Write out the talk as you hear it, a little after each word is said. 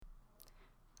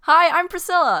Hi, I'm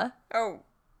Priscilla. Oh.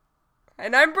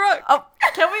 And I'm Brooke. Oh,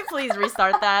 can we please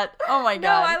restart that? Oh my No,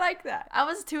 god. I like that. I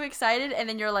was too excited, and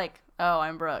then you're like, oh,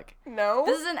 I'm Brooke. No.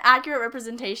 This is an accurate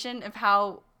representation of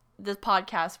how this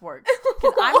podcast works.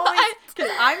 Because What?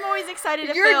 I'm always excited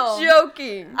to You're film.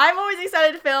 joking. I'm always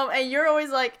excited to film, and you're always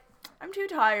like, I'm too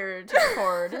tired to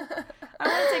record. I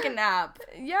want to take a nap.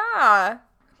 Yeah.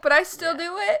 But I still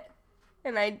do it.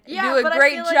 And I Yeah, do but a I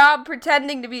great feel like- job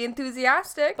pretending to be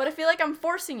enthusiastic. But I feel like I'm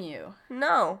forcing you.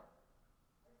 No.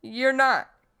 You're not.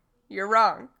 You're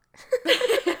wrong.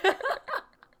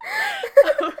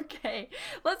 Okay,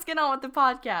 let's get on with the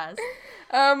podcast.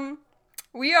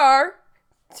 We are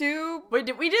two...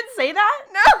 Wait, we didn't say that?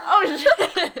 No! Oh,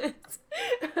 shit.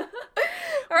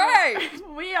 Alright.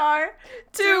 We are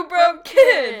Two broke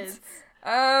kids.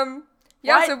 Yeah,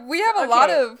 What? so we have a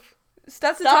lot Okay. of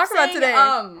stuff to Stop talk about saying,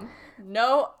 today.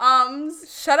 No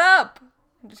ums. Shut up.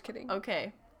 I'm just kidding.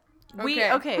 Okay.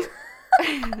 Okay.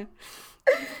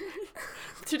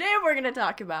 Today we're going to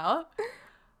talk about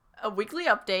a weekly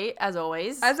update, as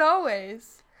always. As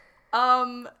always.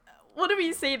 What do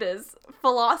we say this?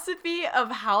 Philosophy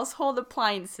of household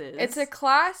appliances. It's a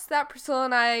class that Priscilla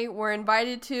and I were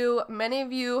invited to. Many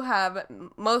of you have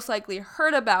most likely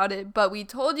heard about it, but we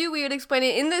told you we would explain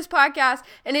it in this podcast,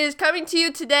 and it is coming to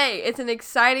you today. It's an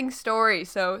exciting story,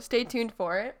 so stay tuned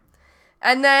for it.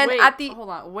 And then Wait, hold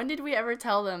on. When did we ever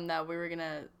tell them that we were going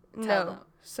to tell them?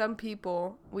 Some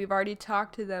people, we've already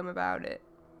talked to them about it.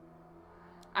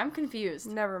 I'm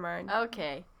confused. Never mind.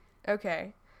 Okay.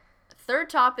 Okay. Third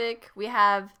topic, we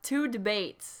have two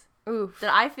debates Oof.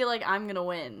 that I feel like I'm going to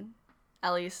win.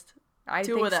 At least I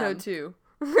two think of so them. too.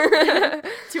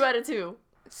 2 out of 2.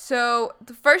 So,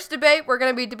 the first debate, we're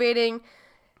going to be debating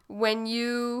when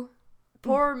you...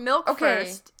 Pour milk Okay.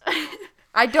 first.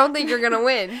 I don't think you're going to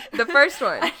win. The first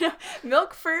one. I know.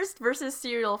 Milk first versus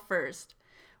cereal first.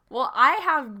 Well, I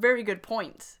have very good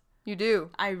points. You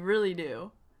do. I really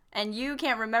do. And you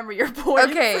can't remember your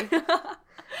points. Okay.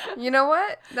 You know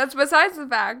what? That's besides the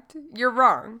fact. You're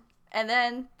wrong. And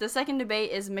then the second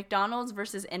debate is McDonald's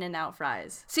versus In-N-Out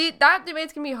fries. See, that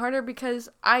debate's going to be harder because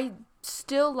I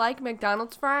still like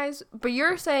McDonald's fries, but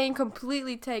you're saying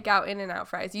completely take out In-N-Out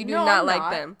fries. You do No, not I'm like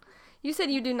not. them. You said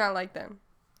you do not like them.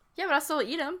 Yeah, but I still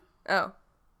eat them. Oh.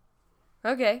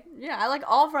 Okay. Yeah, I like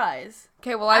all fries.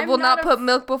 Okay, well, I I'm will not not a put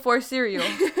milk before cereal.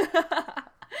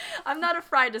 I'm not a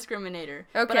fry discriminator.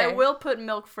 But I Okay. will put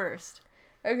milk first.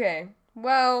 Okay.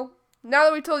 Well, now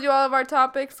that we told you all of our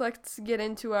topics, let's get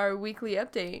into our weekly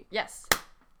update. Yes.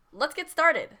 Let's get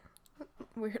started.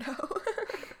 Weirdo.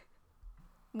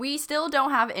 We still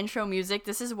don't have intro music.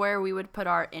 This is where we would put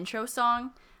our intro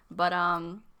song. But,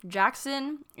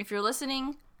 Jackson, if you're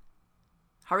listening,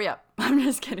 hurry up. I'm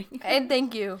just kidding. And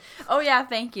thank you. Oh, yeah,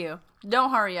 thank you.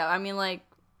 Don't hurry up. I mean, like,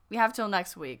 we have till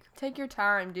next week. Take your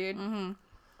time, dude.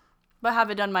 But have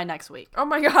it done by next week. Oh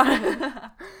my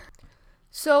god.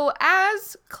 So,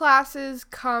 as classes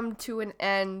come to an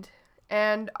end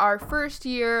and our first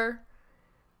year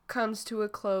comes to a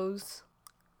close,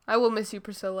 I will miss you,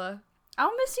 Priscilla.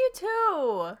 I'll miss you,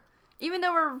 too. Even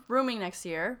though we're rooming next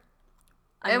year.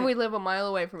 And we live a mile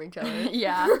away from each other.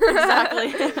 Yeah,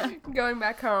 exactly. Going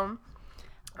back home.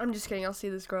 I'm just kidding. I'll see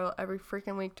this girl every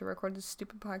freaking week to record this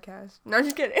stupid podcast. No, I'm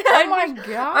just kidding. Oh my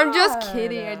god. I'm just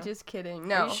kidding. I'm just kidding.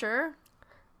 No. Are you sure?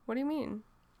 What do you mean?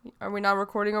 Are we not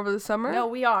recording over the summer? No,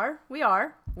 we are. We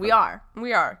are. We are.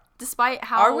 We are. Despite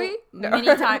how Are we? No. many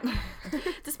times,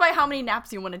 despite how many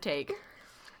naps you want to take.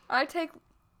 I take...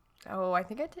 Oh, I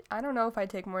think I don't know if I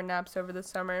take more naps over the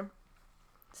summer.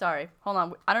 Sorry, hold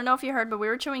on. I don't know if you heard, but we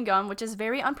were chewing gum, which is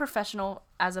very unprofessional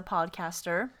as a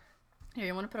podcaster. Here,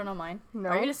 you want to put it on mine? No.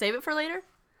 Are you gonna save it for later?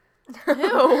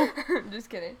 Ew. Just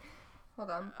kidding.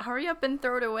 Hold on. Hurry up and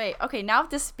throw it away. Okay, now I have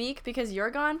to speak because you're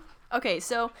gone. Okay,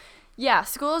 so yeah,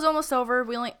 school is almost over.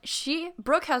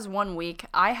 Brooke has 1 week.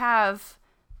 I have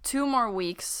 2 more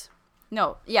weeks.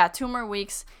 No, yeah, 2 more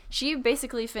weeks. She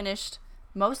basically finished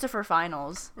most of her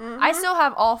finals. I still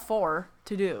have all 4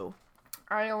 to do.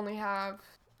 I only have...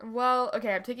 Well,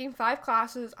 okay, I'm taking 5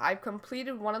 classes. I've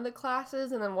completed one of the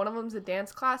classes, and then one of them's a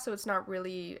dance class, so it's not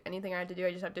really anything I have to do.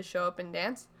 I just have to show up and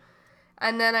dance.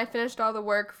 And then I finished all the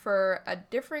work for a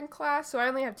different class, so I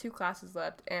only have 2 classes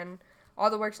left, and all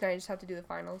the work's done. I just have to do the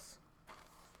finals.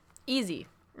 Easy.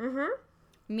 Mm-hmm.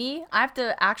 Me, I have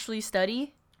to actually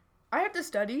study. I have to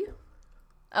study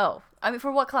Oh, I mean,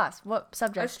 for what class? What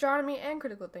subject? astronomy and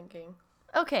critical thinking.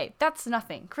 Okay, that's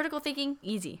nothing. Critical thinking,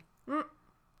 easy. Mm.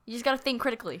 You just gotta think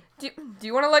critically. Do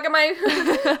you want to look at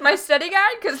my my study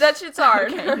guide? Because that shit's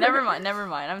hard. Okay, never mind.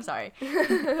 I'm sorry.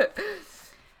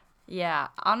 Yeah,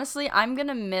 honestly, I'm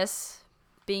gonna miss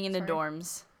being in the Sorry.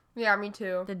 dorms. Yeah, me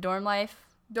too. The dorm life.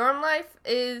 Dorm life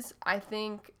is, I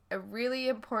think, a really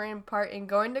important part in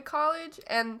going to college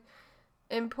and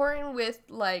important with,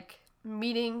 like,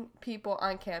 meeting people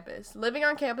on campus. Living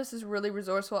on campus is really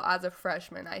resourceful as a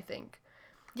freshman, I think.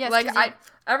 Yes, Like,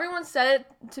 everyone said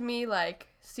it to me, like,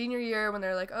 senior year when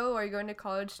they're like, oh, are you going to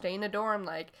college? Stay in a dorm.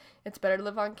 Like, it's better to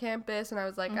live on campus. And I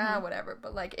was like, whatever.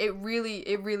 But, like, it really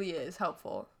is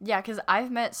helpful. Yeah, because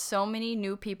I've met so many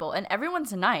new people, and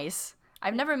everyone's nice.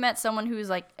 I've never met someone who's,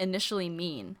 like, initially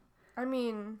mean. I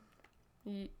mean,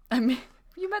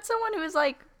 you met someone who was,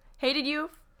 like, hated you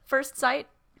first sight?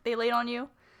 They laid on you?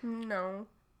 no,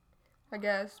 I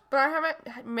guess. But I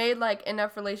haven't made, like,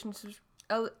 enough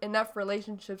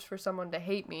relationships for someone to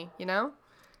hate me, you know?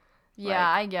 Yeah,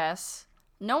 Like, I guess.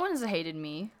 No one's hated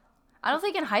me. I don't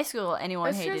think in high school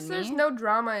anyone hated just, me. there's no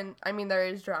drama there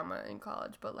is drama in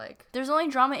college, but, like, There's only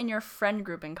drama in your friend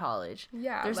group in college.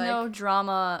 yeah. There's like, no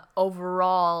drama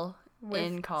overall with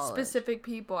in college. specific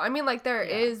people. I mean, like, there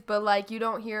Yeah. is, but, like, you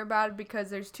don't hear about it because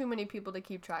there's too many people to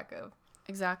keep track of.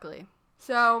 Exactly.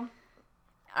 So,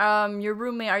 Your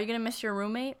roommate, are you gonna miss your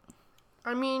roommate?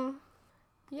 I mean,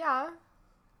 yeah.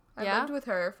 I Yeah? lived with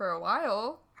her for a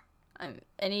while.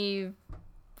 Any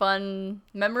fun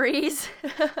memories?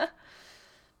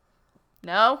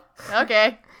 No?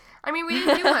 Okay. I mean, we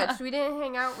didn't do much. We didn't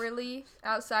hang out really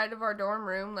outside of our dorm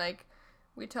room. Like,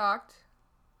 we talked.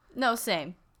 No,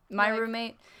 same. My Like-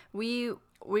 roommate, we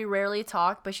rarely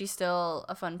talk, but she's still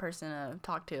a fun person to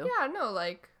talk to. Yeah, no,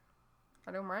 like,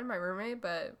 I don't mind my roommate,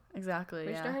 but Exactly,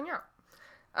 we should yeah. hang out.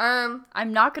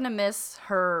 I'm not gonna miss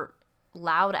her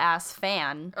loud ass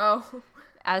fan Oh,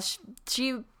 as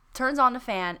she turns on the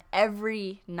fan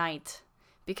every night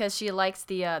because she likes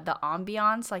the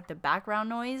ambiance, like the background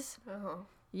noise. oh,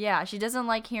 Yeah, she doesn't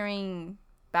like hearing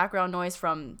background noise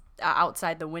from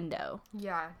outside the window.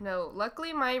 yeah, no.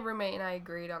 Luckily, my roommate and I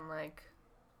agreed on, like,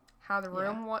 how the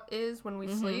room is when we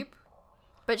sleep.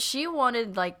 But she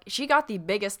wanted, like, she got the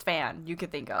biggest fan you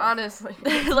could think of. Honestly.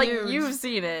 Like, huge. you've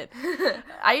seen it.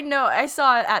 I know, I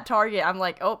saw it at Target. I'm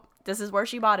like, oh, this is where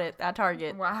she bought it, at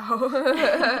Target.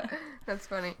 Wow. That's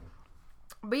funny.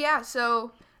 But yeah,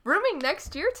 so rooming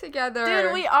next year together.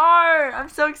 Dude, we are! I'm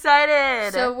so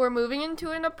excited! So we're moving into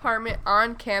an apartment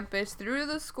on campus through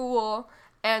the school,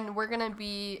 and we're going to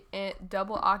be in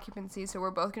double occupancy, so we're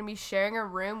both going to be sharing a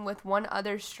room with one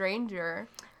other stranger.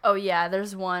 Oh, yeah,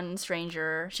 there's one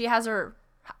stranger. She has her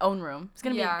own room. It's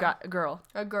gonna be a girl.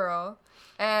 A girl.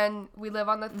 And we live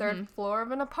on the third floor of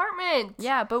an apartment.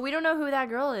 Yeah, but we don't know who that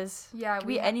girl is. Yeah, Could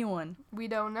be anyone. we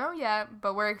don't know yet,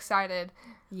 but we're excited.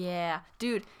 Yeah.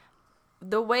 Dude,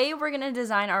 the way we're gonna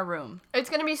design our room. It's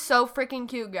going to be so freaking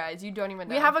cute, guys. You don't even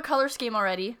know. We have a color scheme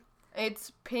already.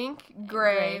 It's pink, gray,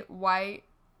 Gray. white.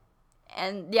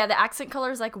 And, yeah, the accent color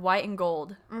is, like, white and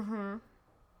gold. Mm-hmm.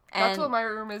 And That's what my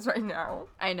room is right now.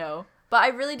 I know. But I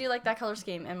really do like that color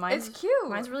scheme. And mine's It's cute.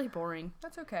 Mine's really boring.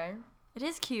 That's okay. It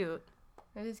is cute.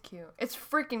 It is cute. It's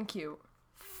freaking cute.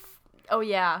 Oh,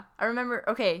 yeah. I remember.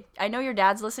 Okay, I know your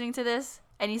dad's listening to this.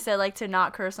 And he said, like, to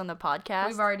not curse on the podcast.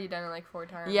 We've already done it like 4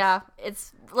 times. Yeah,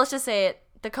 let's just say it.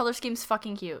 The color scheme's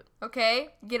fucking cute.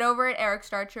 Okay, get over it, Eric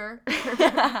Starcher.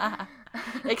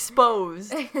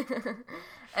 Exposed.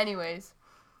 Anyways,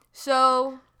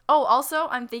 so Oh, also,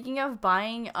 I'm thinking of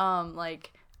buying,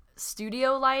 like,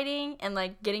 studio lighting and,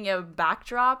 like, getting a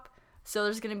backdrop. So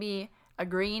there's gonna be a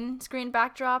green screen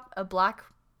backdrop, a black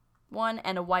one,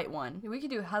 and a white one. we could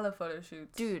do hella photo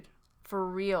shoots. Dude, for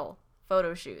real,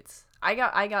 photo shoots. I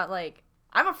got, like,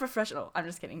 I'm a professional. I'm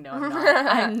just kidding. No, I'm not.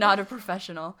 I'm not a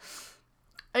professional.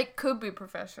 It could be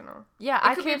professional.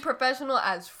 Yeah, It could be professional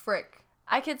as frick.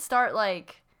 I could start,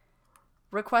 like,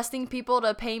 requesting people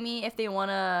to pay me if they want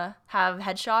to have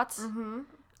headshots. Mm-hmm.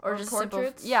 Or Or just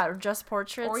portraits. Yeah, or just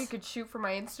portraits. Or you could shoot for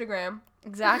my Instagram.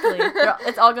 Exactly.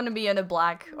 It's all going to be in a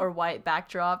black or white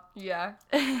backdrop. Yeah.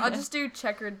 I'll just do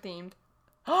checkered themed.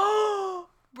 Oh,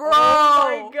 bro.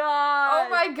 Oh my god. Oh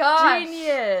my gosh.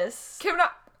 Genius. Kim,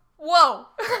 whoa.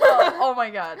 Oh my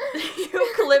god.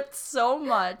 You clipped so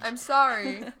much. I'm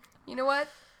sorry. You know what?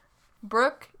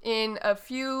 Brooke, in a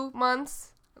few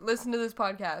months, listen to this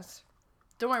podcast.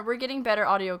 Don't worry, we're getting better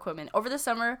audio equipment. Over the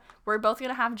summer, we're both going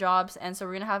to have jobs, and so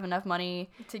we're going to have enough money.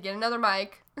 To get another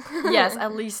mic. Yes,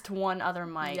 at least one other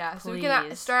mic, Yeah, please. so we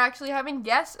can start actually having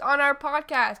guests on our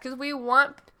podcast, because we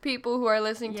want people who are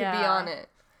listening to be Yeah. on it.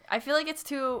 I feel like it's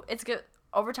good.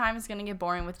 Over time, it's going to get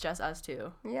boring with just us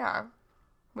two. Yeah.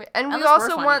 And we Unless we're also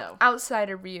funny, want though.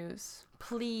 outsider views.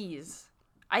 Please.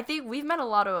 I think we've met a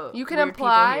lot of You can weird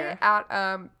apply people here.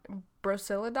 at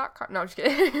Brocilla.com. No, I'm just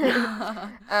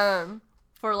kidding.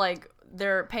 For, like,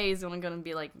 their pay is only going to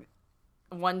be, like,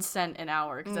 1 cent an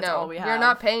hour because that's no, all we have. you're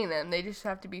not paying them. They just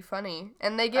have to be funny.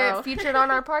 And they get featured on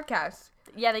our podcast.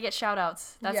 Yeah, they get shout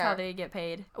outs. That's Yeah. how they get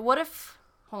paid. What if,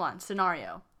 hold on,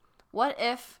 scenario. What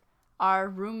if our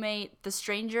roommate, the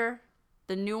stranger,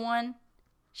 the new one,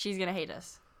 she's going to hate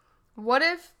us? What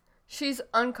if she's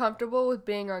uncomfortable with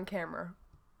being on camera?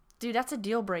 Dude, that's a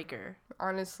deal breaker.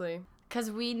 Honestly. Because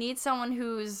we need someone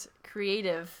who's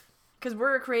creative. Because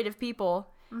we're creative people.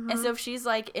 And so if she's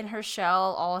like in her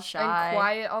shell, all shy. And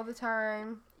quiet all the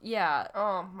time. Yeah.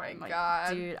 Oh my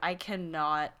god. Dude, I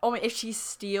cannot. Oh, if she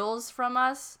steals from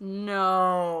us?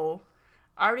 No.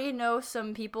 I already know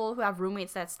some people who have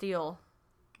roommates that steal.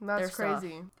 That's their stuff.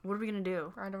 crazy. What are we going to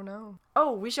do? I don't know.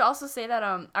 Oh, we should also say that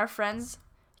our friends,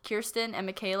 Kirsten and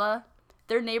Michaela,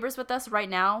 they're neighbors with us right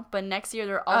now, but next year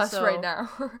they're also... Us right now.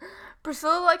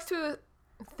 Priscilla likes to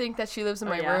think that she lives in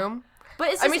my room. But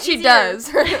it's I just mean, she easier.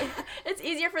 does. It's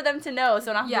easier for them to know,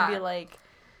 so I don't have to be like...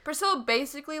 Priscilla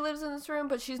basically lives in this room,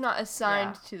 but she's not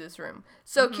assigned to this room.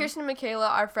 So Kirsten and Michaela,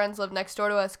 our friends, live next door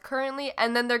to us currently,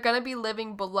 and then they're going to be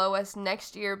living below us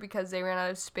next year because they ran out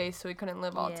of space, so we couldn't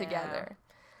live all together.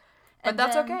 But And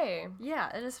that's then- okay. Yeah,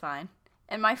 it is fine.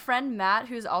 And my friend Matt,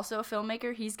 who's also a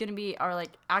filmmaker, he's going to be our,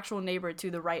 like, actual neighbor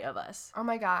to the right of us. Oh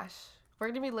my gosh. We're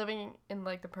going to be living in,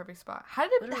 like, the perfect spot. How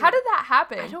did that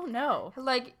happen? I don't know.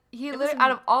 Like, he literally,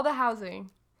 out of all the housing,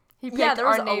 he picked there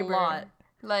was our neighbor. a lot.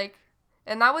 Like,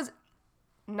 and that was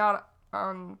not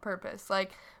on purpose.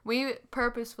 Like, we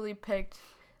purposefully picked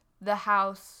the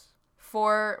house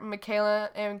for Michaela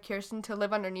and Kirsten to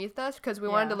live underneath us because we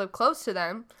wanted to live close to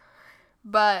them.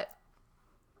 But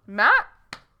Matt,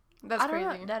 that's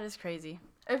crazy. Know. That is crazy.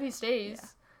 If he stays. Yeah.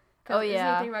 'Cause Oh, isn't he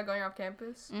yeah. thinking about going off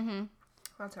campus? Mm-hmm.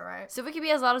 That's all right. So we can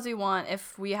be as loud as we want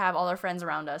if we have all our friends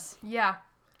around us. Yeah.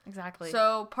 Exactly.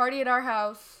 So, party at our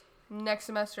house next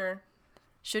semester.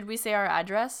 Should we say our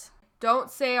address?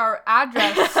 Don't say our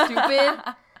address, stupid.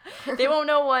 They won't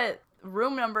know what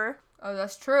room number. Oh,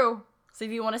 that's true. So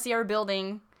if you want to see our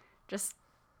building, just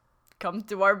come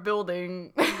to our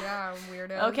building. Yeah,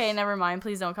 weirdos. Okay, never mind.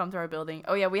 Please don't come to our building.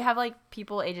 Oh, yeah, we have, like,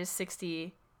 people ages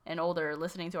 60 and older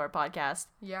listening to our podcast.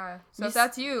 Yeah. So if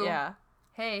that's you, Yeah.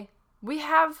 hey. We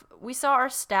saw our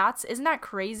stats. Isn't that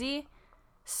crazy?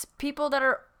 People that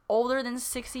are older than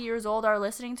 60 years old are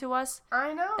listening to us.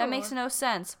 I know. That makes no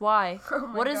sense. Why? Oh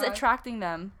my What is God. attracting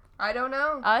them? I don't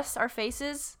know. Us? Our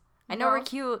faces? I know No. we're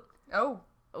cute. Oh.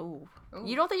 Oh. Ooh.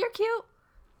 You don't think you're cute?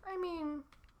 I mean.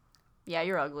 Yeah,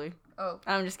 you're ugly. Oh.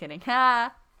 I'm just kidding.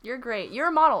 Ha! You're great. You're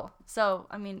a model. So,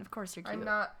 I mean, of course you're cute. I'm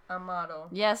not a model.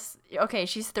 Yes. Okay,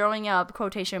 she's throwing up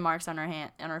quotation marks on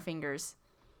her fingers.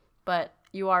 But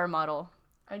you are a model.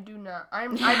 I do not. I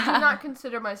do not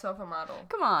consider myself a model.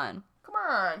 Come on. Come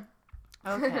on.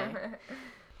 Okay.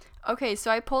 Okay,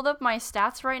 so I pulled up my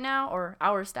stats right now, or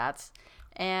our stats,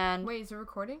 and Wait, is it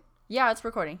recording? yeah, it's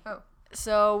recording. Oh.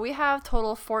 So we have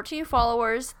total 14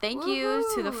 followers. Thank you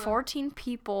to the Woohoo! 14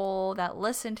 people that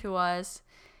listen to us.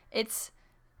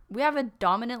 We have a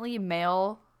dominantly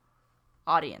male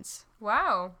audience.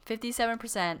 Wow.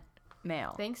 57%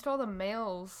 male. Thanks to all the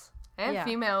males and Yeah.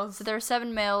 females. So there are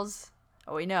 7 males.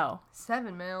 Oh, wait, no.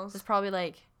 7 males. There's probably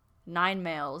like 9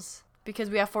 males because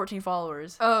we have 14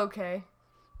 followers. Oh, okay.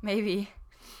 Maybe.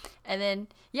 And then,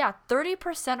 yeah,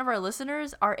 30% of our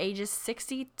listeners are ages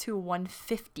 60 to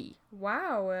 150.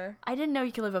 Wow. I didn't know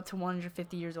you could live up to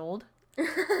 150 years old.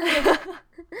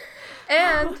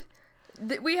 And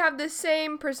we have the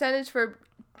same percentage for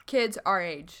kids our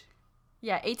age.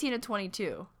 Yeah, 18 to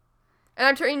 22. And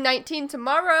I'm turning 19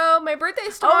 tomorrow. My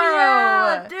birthday's tomorrow.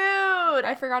 Oh, yeah, dude.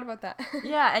 I forgot about that.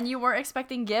 Yeah, and you weren't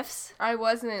expecting gifts? I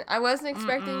wasn't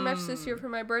expecting much this year for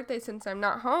my birthday since I'm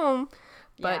not home.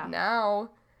 But Yeah. now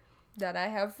that I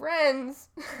have friends.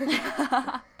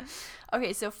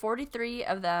 Okay, so 43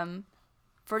 of them,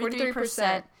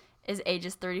 43% is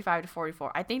ages 35 to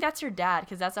 44. I think that's your dad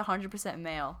because that's 100%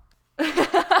 male.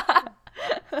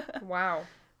 Wow.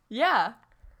 Yeah.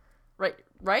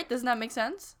 Right? Doesn't that make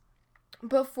sense?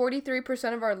 But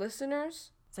 43% of our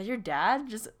listeners? Is that your dad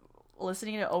just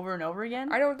listening to it over and over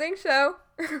again? I don't think so.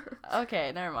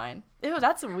 Okay, never mind. Ew,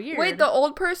 that's weird. Wait, the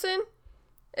old person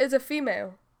is a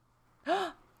female.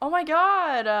 Oh my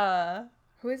god.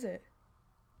 Who is it?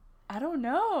 I don't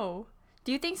know.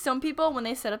 Do you think some people, when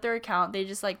they set up their account, they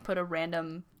just like put a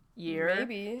random year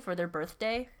Maybe. for their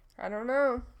birthday? I don't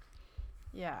know.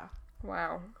 Yeah.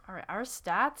 Wow. All right, our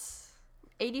stats: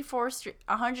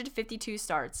 152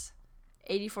 starts,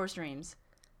 84 streams,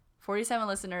 47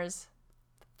 listeners,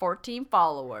 14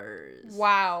 followers.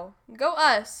 Wow. Go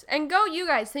us. And go you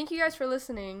guys. Thank you guys for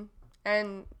listening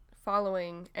and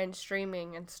following and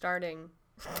streaming and starting.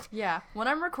 Yeah. When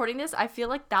I'm recording this, I feel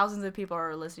like thousands of people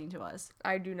are listening to us.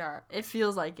 I do not. It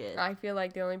feels like it. I feel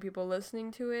like the only people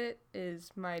listening to it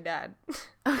is my dad.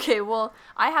 Okay, well,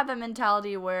 I have that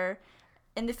mentality where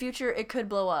in the future it could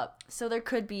blow up. So there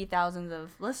could be thousands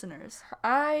of listeners.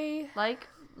 Like,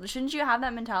 shouldn't you have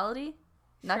that mentality?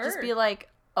 Not just Sure. be like,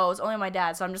 oh, it's only my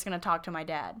dad, so I'm just going to talk to my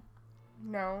dad.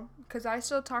 No, because I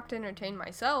still talk to entertain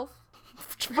myself.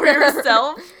 For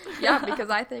yourself? Yeah, because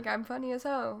I think I'm funny as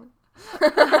hell.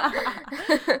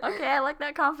 Okay, I like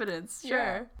that confidence. Sure.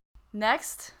 Yeah.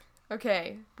 Next,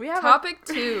 Okay, we have topic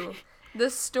 2. The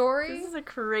This story is a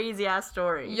crazy ass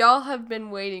story. y'all have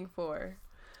been waiting for.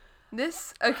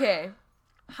 Okay.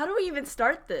 How do we even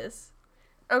start this?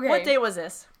 Okay. What day was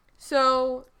this?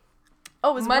 So,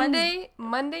 Oh, it was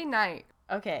Monday night,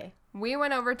 Okay. we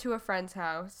went over to a friend's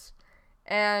house,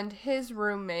 and his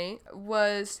roommate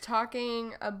was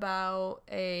talking about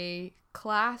a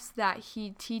class that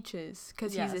he teaches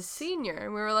because he's a Yes. senior.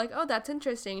 And we were like, oh, that's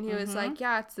interesting. And he was like,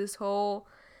 yeah, it's this whole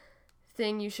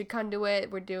thing. You should come to it.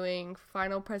 We're doing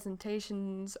final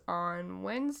presentations on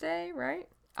Wednesday, right?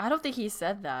 I don't think he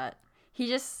said that. He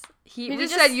just He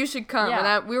just said you should come.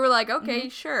 yeah. And we were like, okay,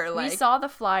 sure. We Like, saw the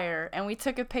flyer and we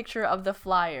took a picture of the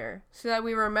flyer. so that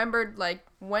we remembered like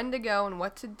when to go and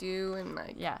what to do and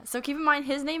like Yeah. So keep in mind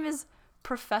his name is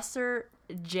Professor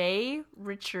J.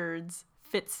 Richards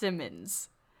Fitzsimmons.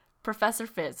 Professor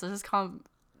Fitz. Let's just call him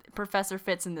Professor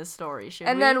Fitz in this story, should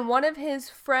and we? then one of his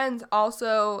friends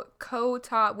also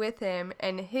co-taught with him,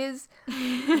 and his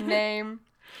name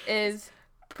is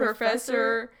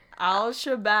Professor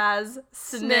Al-Shabazz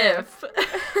Sniff.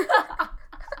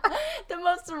 The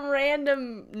most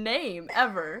random name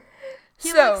ever.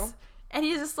 And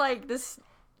he's just like this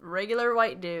regular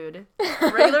white dude.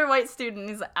 Regular white student.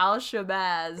 He's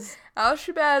Al-Shabazz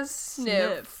Al-Shabazz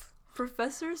Sniff.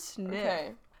 Professor Sniff.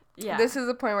 Okay. Yeah. This is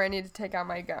the point where I need to take out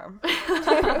my gum.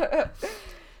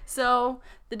 So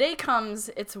the day comes,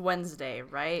 it's Wednesday,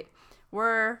 right?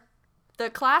 The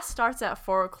class starts at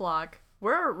 4:00.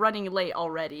 We're running late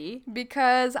already.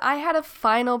 Because I had a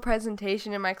final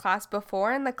presentation in my class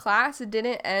before, and the class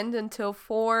didn't end until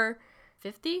 50?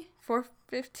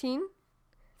 4:15.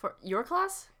 For your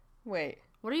class? Wait.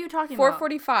 What are you talking about?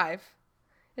 4:45.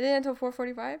 It didn't end until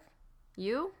 4:45?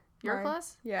 You? Your Mine.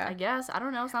 class? Yeah. I guess. I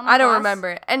don't know. It's not my I don't class.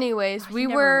 remember. Anyways, I we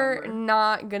never were remember.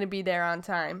 not going to be there on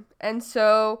time. And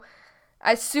so,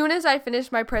 as soon as I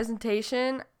finished my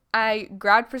presentation, I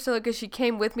grabbed Priscilla because she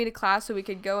came with me to class so we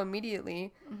could go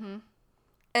immediately. Mm-hmm.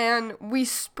 And we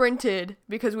sprinted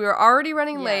because we were already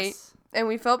running late. Yes. And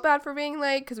we felt bad for being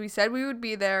late because we said we would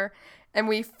be there. And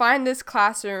we find this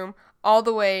classroom all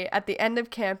the way at the end of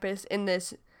campus in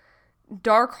this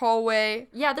dark hallway.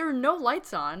 Yeah, there were no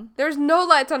lights on. There's no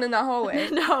lights on in that hallway.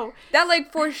 No. That,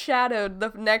 like, foreshadowed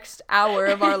the next hour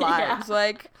of our lives. Yeah.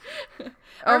 Like, I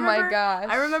oh my remember- gosh.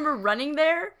 I remember running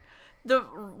there.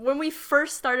 When we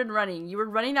first started running, you were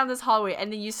running down this hallway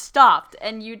and then you stopped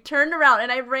and you turned around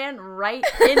and I ran right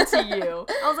into you.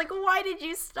 I was like, why did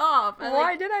you stop? And Why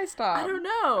like, did I stop? I don't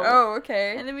know. Oh,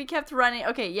 okay. And then we kept running.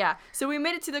 Okay, yeah. So we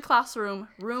made it to the classroom,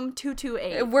 room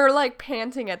 228. We're, like,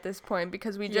 panting at this point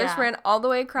because we just Yeah. ran all the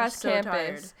way across so campus.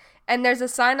 tired. And there's a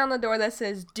sign on the door that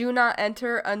says, do not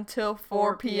enter until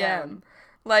 4 p.m.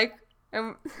 Like,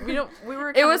 and We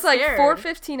were it kinda was, like, scared.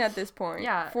 4:15 at this point.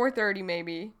 Yeah. 4:30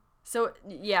 maybe. So,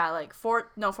 yeah, like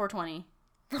 420.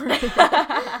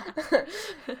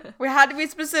 We had to be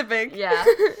specific. Yeah.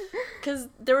 Because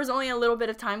there was only a little bit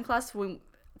of time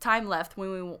left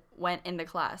when we went into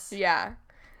class. Yeah.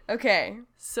 Okay.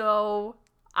 So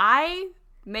I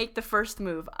make the first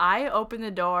move. I open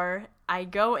the door. I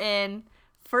go in.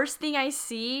 First thing I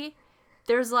see,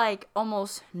 there's like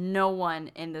almost no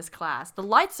one in this class. The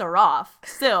lights are off.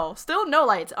 Still no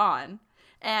lights on.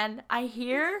 And I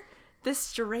hear this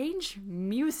strange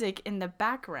music in the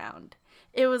background.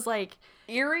 It was like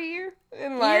Eerie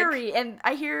and like eerie, and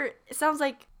I hear it sounds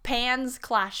like pans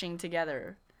clashing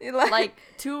together, like like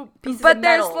two pieces but of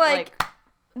there's metal.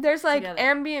 there's like together.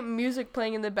 ambient music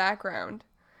playing in the background.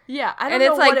 Yeah, I don't And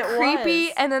know it's like what it creepy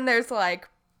was. and then there's like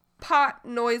pot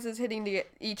noises hitting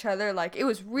each other. Like it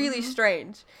was really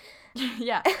strange.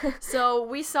 Yeah. So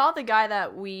we saw the guy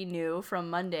that we knew from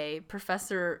Monday,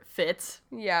 Professor Fitz,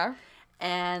 Yeah.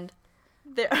 and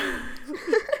there.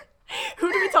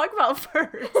 Who do we talk about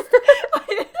first?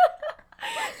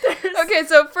 Okay,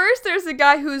 so first there's a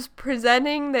guy who's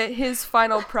presenting his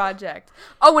final project.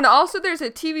 Oh, and also there's a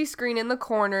TV screen in the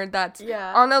corner that's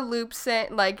Yeah. on a loop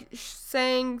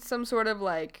saying some sort of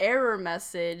like, Error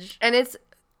message. and it's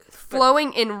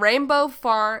flowing in rainbow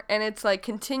font, and it's like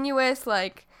continuous,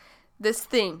 like this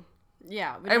thing.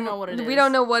 Yeah, we don't know what it is. We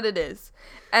don't know what it is.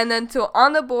 And then so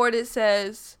on the board it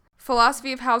says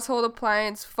philosophy of household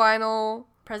appliance final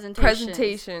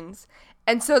presentations.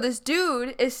 And so this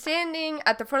dude is standing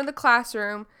at the front of the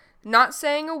classroom, not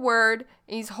saying a word.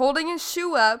 He's holding his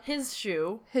shoe up. His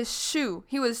shoe.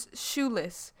 He was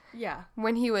shoeless. Yeah.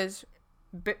 When he was...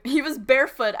 he was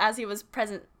barefoot as he was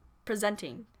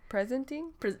presenting.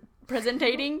 Presenting?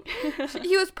 Presentating?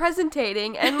 He was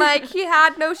presentating, and, like, he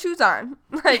had no shoes on.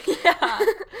 Like, yeah.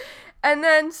 And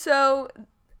then, so,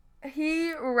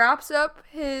 he wraps up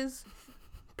his...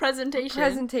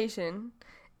 Presentation.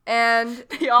 And...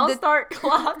 They all start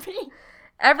clapping.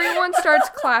 Everyone starts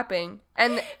clapping.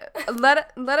 And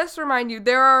let us remind you,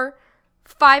 there are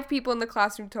 5 people in the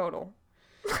classroom total.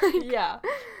 Yeah.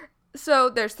 So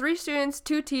there's 3 students,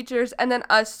 2 teachers, and then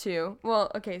us 2. Well,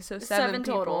 okay, so 7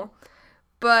 people. Total.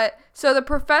 But, so the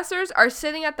professors are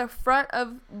sitting at the front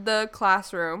of the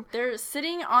classroom. They're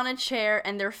sitting on a chair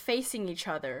and they're facing each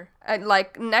other.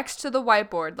 Like, next to the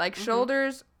whiteboard. Like,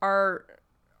 shoulders are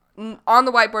on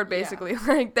the whiteboard, basically. Yeah.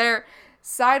 Like, they're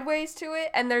sideways to it,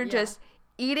 and they're just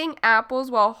eating apples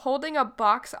while holding a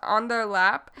box on their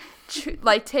lap,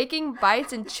 like taking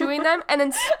bites and chewing them and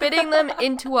then spitting them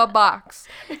into a box.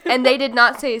 And they did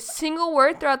not say a single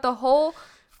word throughout the whole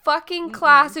fucking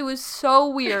class. It was so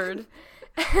weird.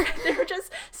 They were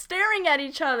just staring at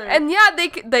each other. And yeah,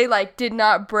 they like did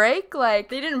not break. Like,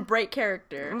 they didn't break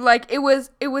character. Like, it was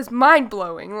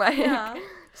mind-blowing. Like, yeah.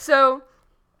 So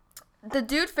the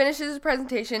dude finishes his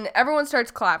presentation, everyone starts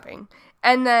clapping.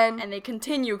 And they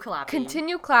continue clapping.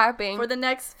 For the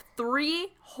next 3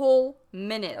 whole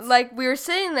minutes. Like, we were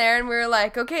sitting there and we were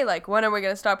like, okay, like, when are we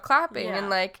going to stop clapping? Yeah.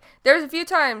 And, like, there's a few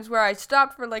times where I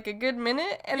stopped for, like, a good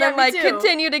minute and then, like,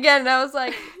 continued again. And I was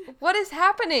like, what is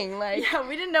happening? Like, yeah,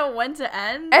 we didn't know when to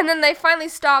end. And then they finally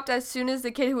stopped as soon as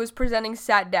the kid who was presenting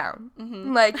sat down.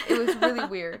 Mm-hmm. Like, it was really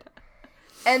weird.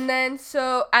 And then,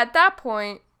 so, at that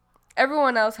point,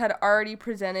 everyone else had already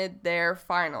presented their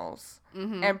finals.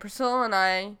 Mm-hmm. And Priscilla and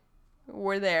I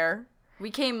were there.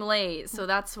 We came late, so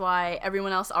that's why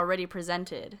everyone else already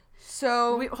presented.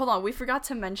 So... Hold on, we forgot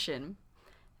to mention.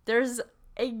 There's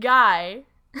a guy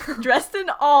dressed in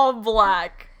all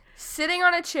black. Sitting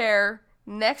on a chair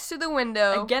next to the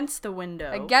window. Against the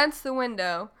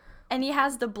window. And he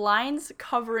has the blinds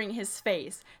covering his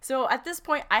face. So at this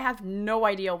point, I have no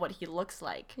idea what he looks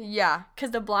like. Yeah.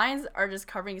 Because the blinds are just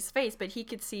covering his face, but he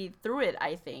could see through it,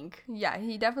 I think. Yeah,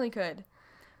 he definitely could.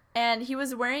 And he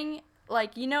was wearing,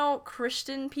 like, you know,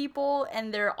 Christian people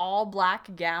and their all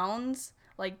black gowns?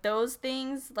 Like those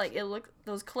things? Like,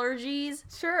 those clergies?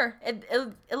 Sure.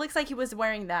 It looks like he was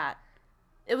wearing that.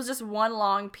 It was just one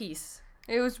long piece.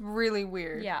 It was really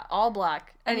weird. Yeah, all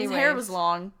black. And his hair was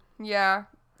long. Yeah.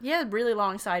 He had really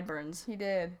long sideburns. He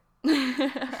did.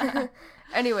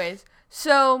 Anyways,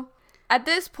 so at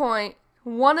this point,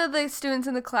 one of the students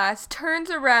in the class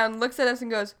turns around, looks at us, and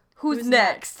goes, Who's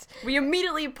next? We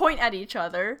immediately point at each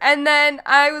other. And then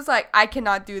I was like, I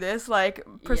cannot do this. Like,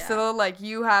 Priscilla, like,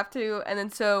 you have to. And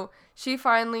then so she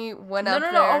finally went up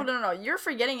there. No. You're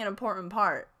forgetting an important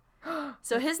part.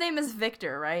 So his name is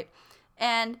Victor, right?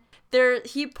 And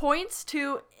he points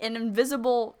to an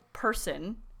invisible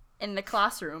person in the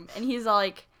classroom, and he's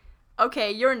like,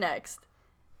 okay, you're next.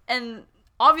 And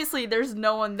obviously there's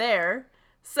no one there,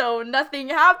 so nothing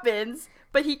happens,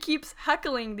 but he keeps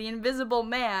heckling the invisible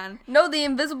man. No, the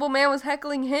invisible man was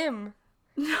heckling him.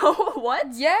 No, what?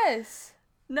 Yes.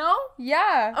 No?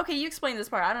 Yeah. Okay, you explain this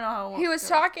part. I don't know how. He was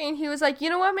talking. He was like, you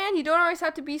know what, man? You don't always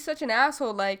have to be such an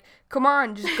asshole. Like, come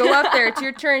on, just go out there. It's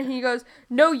your turn. He goes,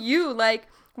 no, you. Like,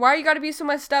 why you gotta be so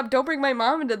messed up? Don't bring my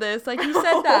mom into this. Like, he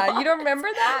said that. You don't remember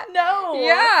that? No.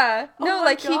 Yeah. No, oh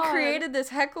like, God. He created this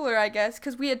heckler, I guess,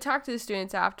 because we had talked to the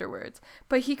students afterwards.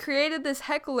 But he created this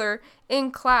heckler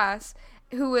in class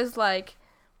who was, like,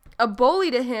 a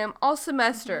bully to him all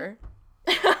semester.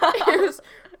 It was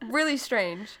really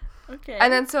strange. Okay.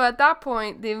 And then, so at that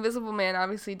point, the invisible man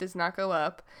obviously does not go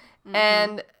up. Mm-hmm.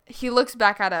 And he looks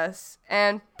back at us.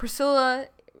 And Priscilla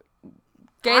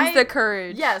gains the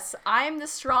courage. Yes, I'm the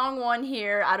strong one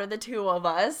here out of the two of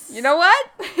us. You know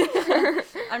what?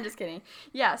 I'm just kidding.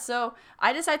 Yeah, so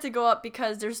I decided to go up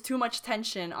because there's too much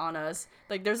tension on us.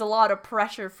 Like, there's a lot of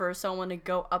pressure for someone to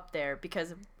go up there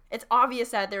because it's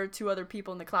obvious that there are 2 other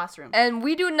people in the classroom. And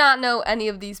we do not know any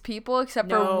of these people except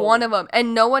for one of them.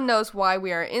 And no one knows why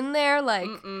we are in there. Like,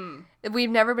 we've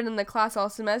never been in the class all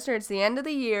semester. It's the end of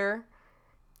the year.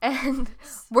 And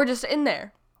we're just in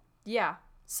there. Yeah.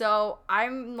 So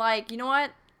I'm like, you know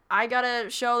what? I gotta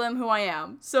show them who I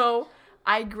am. So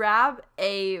I grab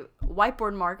a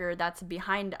whiteboard marker that's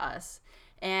behind us.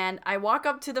 And I walk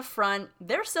up to the front.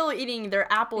 They're still eating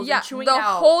their apples Yeah, and chewing the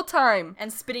out whole time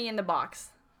and spitting in the box.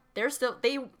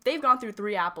 They've gone through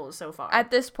 3 apples so far. at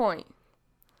this point.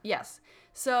 Yes.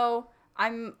 So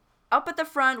I'm up at the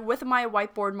front with my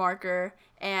whiteboard marker,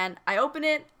 and I open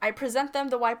it, I present them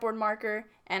the whiteboard marker,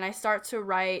 and I start to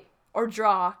write or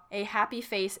draw a happy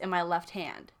face in my left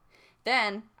hand.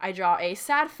 Then I draw a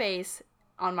sad face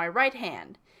on my right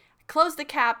hand. Close the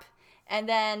cap, and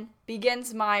then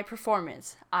begins my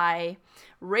performance. I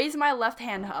raise my left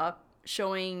hand up,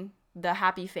 showing the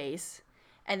happy face.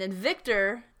 And then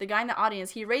Victor, the guy in the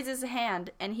audience, he raises his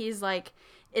hand, and he's like,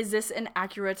 is this an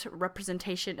accurate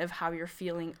representation of how you're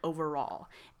feeling overall?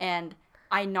 And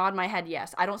I nod my head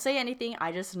yes. I don't say anything,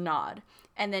 I just nod.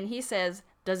 And then he says,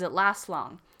 does it last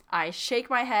long? I shake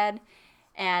my head,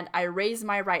 and I raise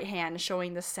my right hand,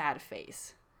 showing the sad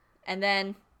face. And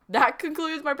then that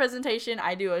concludes my presentation.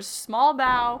 I do a small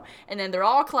bow, and then they're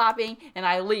all clapping, and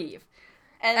I leave.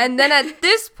 And then at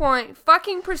this point,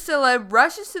 fucking Priscilla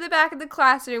rushes to the back of the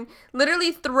classroom,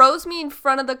 literally throws me in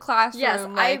front of the classroom. Yes,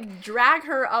 I drag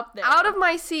her up there. Out of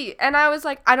my seat. And I was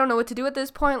like, I don't know what to do at this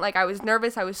point. Like, I was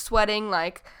nervous. I was sweating.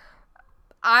 Like,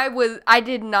 I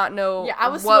did not know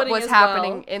what was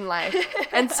happening in life.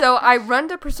 And so I run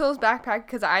to Priscilla's backpack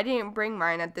because I didn't bring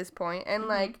mine at this point. And,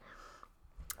 like,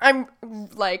 I'm,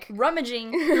 like,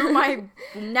 rummaging through my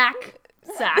knack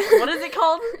sack. What is it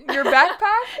called? Your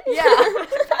backpack? Yeah.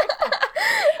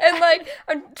 And, like,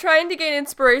 I'm trying to gain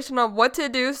inspiration on what to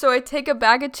do, so I take a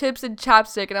bag of chips and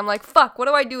chapstick, and I'm like, fuck, what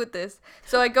do I do with this?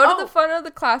 So I go to the front of the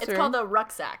classroom. It's called a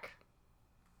rucksack.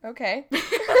 Okay.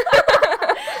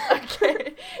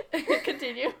 Okay.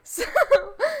 Continue. So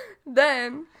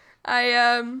then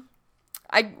I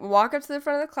walk up to the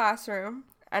front of the classroom,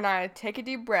 and I take a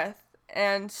deep breath,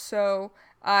 and so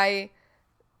I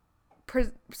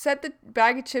set the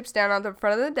bag of chips down on the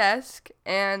front of the desk,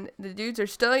 and the dudes are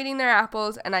still eating their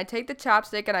apples, and I take the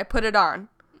chopstick and I put it on.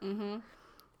 Mm-hmm.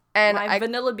 And my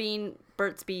Vanilla Bean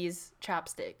Burt's Bees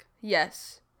chapstick.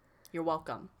 Yes. You're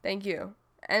welcome. Thank you.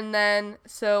 And then,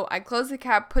 so I close the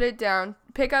cap, put it down,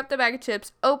 pick up the bag of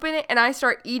chips, open it, and I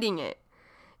start eating it.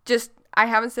 Just, I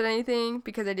haven't said anything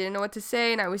because I didn't know what to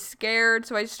say, and I was scared,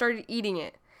 so I just started eating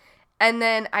it. And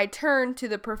then I turned to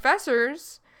the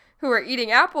professors who are eating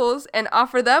apples and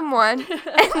offer them one,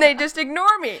 and they just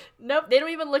ignore me. Nope, they don't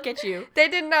even look at you. They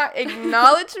did not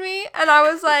acknowledge me, and I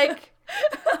was like,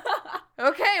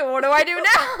 okay, what do I do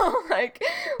now? Like,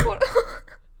 what do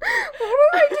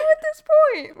I do at this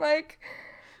point? Like,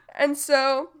 and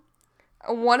so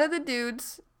one of the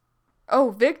dudes,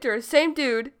 Victor, same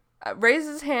dude,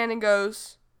 raises his hand and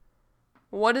goes,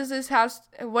 what does this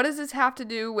have to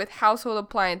do with household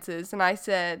appliances? And I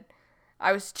said,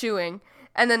 I was chewing.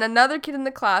 And then another kid in the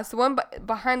class, the one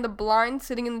behind the blind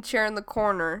sitting in the chair in the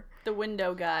corner, the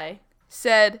window guy,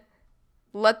 said,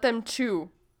 let them chew.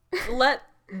 Let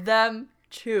them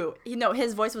chew.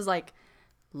 His voice was like,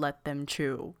 let them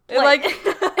chew. Like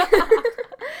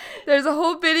there's a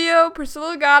whole video,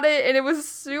 Priscilla got it, and it was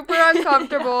super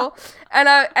uncomfortable. and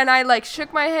I like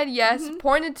shook my head yes,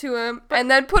 pointed to him,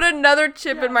 and then put another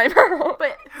chip in my mouth.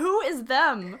 But who is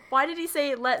them? Why did he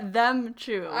say let them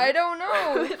chew? I don't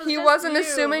know. He wasn't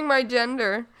assuming my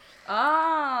gender.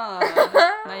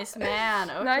 Ah, nice man.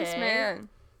 Okay. Nice man.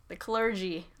 The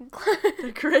clergy.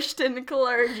 The Christian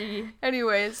clergy.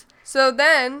 Anyways, so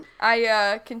then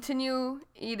I continue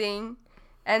eating,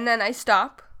 and then I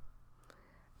stop.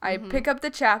 I pick up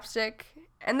the chapstick,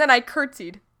 and then I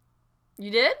curtsied. You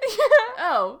did?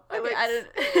 Oh, okay. I didn't.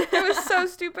 It was so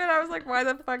stupid. I was like, why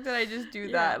the fuck did I just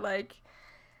do that? Like,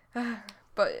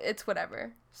 but it's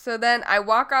whatever. So then I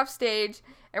walk off stage,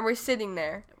 and we're sitting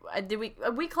there. Did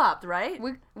we clapped, right?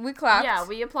 We clapped. Yeah,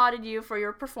 we applauded you for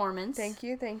your performance. Thank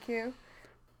you.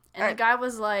 And the guy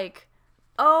was like,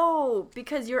 oh,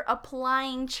 because you're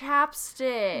applying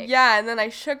chapstick. Yeah, and then I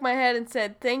shook my head and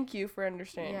said, thank you for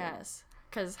understanding. Yes,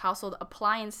 because household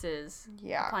appliances,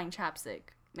 yeah, applying chapstick.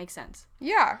 Makes sense.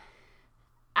 Yeah.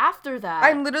 After that,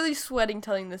 I'm literally sweating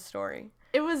telling this story.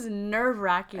 It was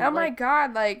nerve-wracking. Oh my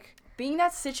god, like, being in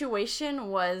that situation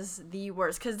was the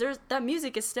worst because that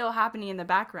music is still happening in the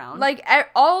background. Like,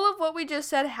 all of what we just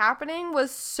said happening was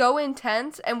so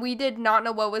intense, and we did not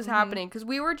know what was happening because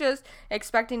we were just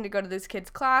expecting to go to this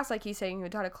kid's class. Like, he's saying he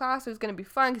taught a class, it was going to be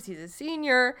fun because he's a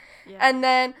senior. Yeah. And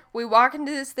then we walk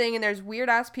into this thing, and there's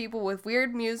weird-ass people with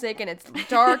weird music, and it's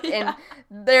dark, and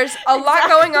there's a lot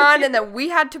going on, and then we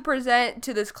had to present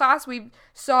to this class. We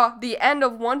saw the end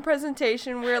of one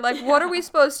presentation. We were like, what are we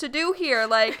supposed to do here?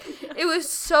 Like, it was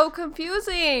so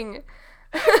confusing.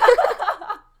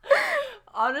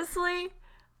 Honestly,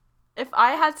 if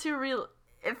I had to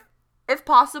if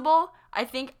possible, I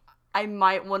think I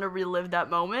might want to relive that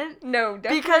moment. No,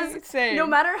 definitely. Because same. no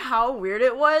matter how weird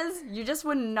it was, you just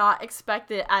would not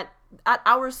expect it at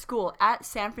our school, at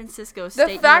San Francisco State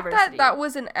University. The fact that that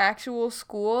was an actual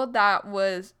school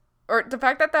or the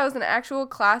fact that that was an actual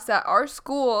class that our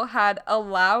school had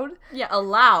allowed. Yeah,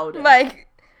 allowed. Like,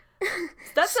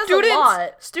 that says a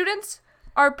lot. Students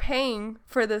are paying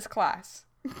for this class.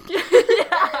 Yeah.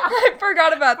 I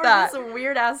forgot about that. This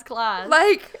weird ass class.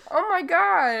 Like, oh my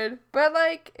god. But,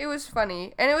 like, it was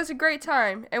funny. And it was a great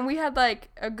time. And we had, like,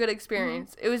 a good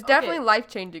experience. It was definitely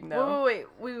life-changing, though. Wait.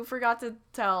 We forgot to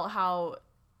tell how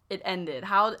it ended.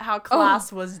 How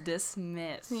class was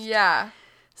dismissed. Yeah.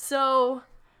 So,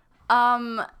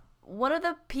 one of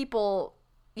the people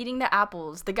eating the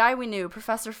apples, the guy we knew,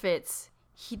 Professor Fitz,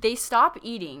 they stop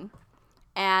eating.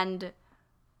 And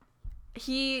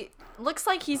he looks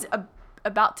like he's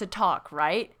about to talk,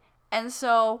 right? And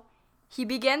so he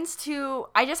begins to,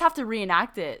 I just have to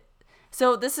reenact it.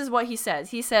 So this is what he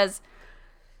says. He says,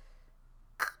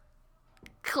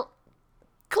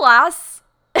 class.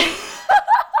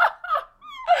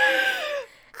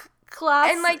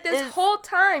 Class. And, like, this whole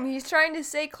time, he's trying to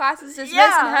say class is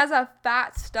dismissed and has a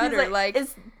fat stutter.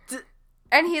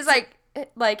 And he's like,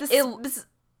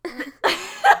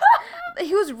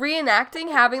 he was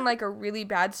reenacting having, like, a really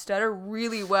bad stutter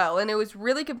really well. And it was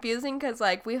really confusing because,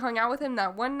 like, we hung out with him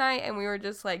that one night and we were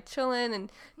just, like, chilling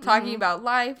and talking about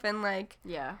life. And, like,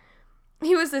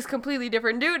 he was this completely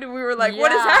different dude. And we were like,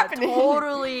 what is happening?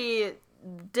 Totally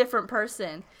different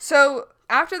person. So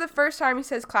after the first time he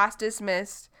says class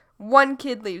dismissed, one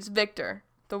kid leaves, Victor.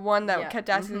 The one that kept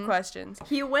asking questions.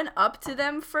 He went up to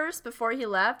them first before he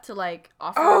left to, like,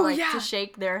 offer, to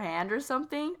shake their hand or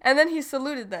something. And then he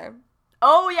saluted them.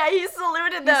 Oh, yeah, he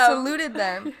saluted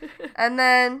them. And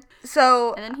then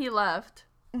he left.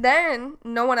 Then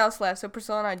no one else left. So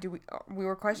Priscilla and I, we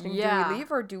were questioning, do we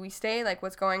leave or do we stay? Like,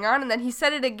 what's going on? And then he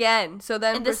said it again. So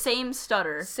then in the same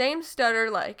stutter.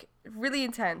 Like, really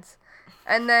intense.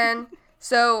 And then...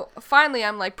 So, finally,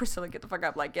 I'm like, Priscilla, get the fuck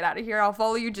up. Like, get out of here. I'll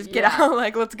follow you. Just get out.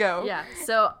 Like, let's go. Yeah.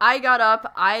 So, I got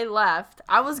up. I left.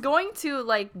 I was going to,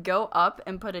 like, go up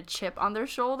and put a chip on their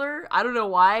shoulder. I don't know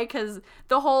why, because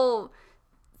the whole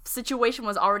situation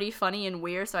was already funny and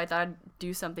weird, so I thought I'd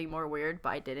do something more weird, but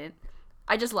I didn't.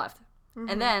 I just left. Mm-hmm.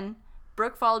 And then,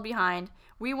 Brooke followed behind.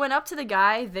 We went up to the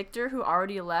guy, Victor, who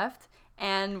already left,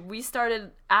 and we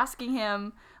started asking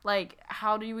him, like,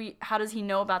 how does he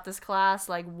know about this class?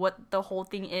 Like, what the whole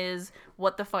thing is?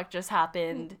 What the fuck just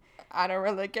happened? I don't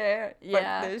really care.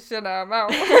 Yeah. Fuck this shit, I'm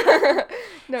out.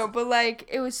 No, but, like,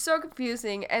 it was so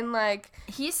confusing. And, like...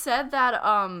 He said that,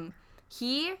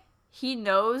 he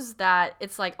knows that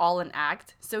it's, like, all an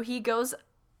act. So he goes...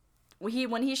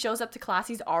 When he shows up to class,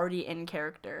 he's already in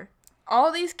character.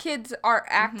 All these kids are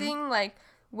acting, like...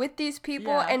 with these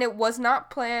people, and it was not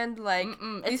planned, like,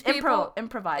 these people,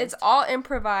 improvised. It's all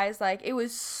improvised, like, it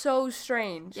was so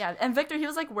strange. Yeah, and Victor, he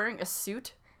was, like, wearing a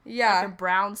suit. Yeah. Like a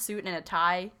brown suit and a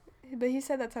tie. But he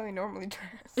said that's how he normally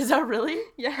dresses. Is that really?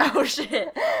 Yeah. Oh, shit.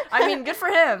 I mean, good for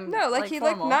him. No, like he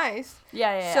formal. Looked nice.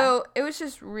 Yeah. So, it was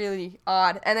just really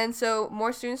odd. And then, so,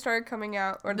 more students started coming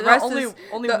out. Or only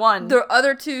one. The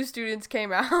other two students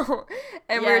came out.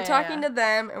 And we were talking to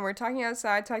them, and we were talking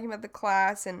outside, talking about the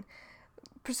class, and...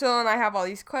 Priscilla and I have all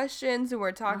these questions, and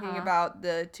we're talking about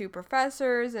the two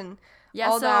professors and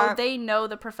all that. So they know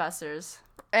the professors.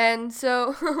 And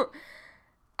so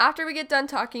after we get done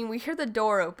talking, we hear the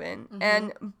door open,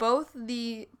 and both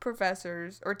the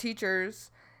professors or teachers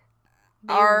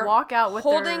are walk out with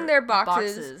holding their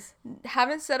boxes,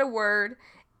 haven't said a word,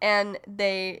 and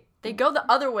they go the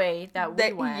other way that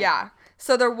we went. Yeah.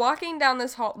 So they're walking down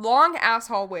this long-ass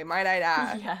hallway, might I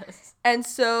add. Yes. And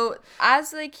so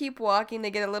as they keep walking, they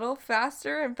get a little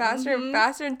faster and faster and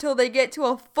faster until they get to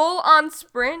a full-on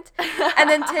sprint and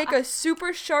then take a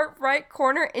super sharp right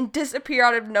corner and disappear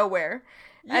out of nowhere.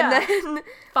 Yeah. And then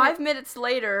 5 minutes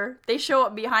later, they show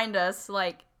up behind us,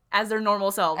 like, as their normal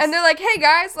selves. And they're like, hey,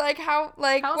 guys, like, how's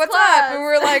what's class? up? And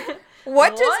we're like,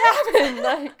 what just happened?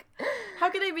 Like... How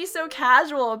could they be so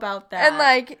casual about that? And,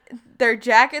 like, their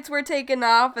jackets were taken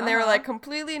off, and they were, like,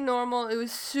 completely normal. It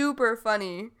was super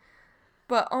funny.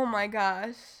 But, oh, my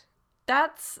gosh.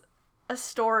 That's a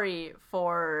story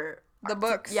for... the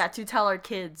books. To tell our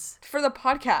kids. For the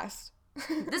podcast.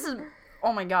 This is...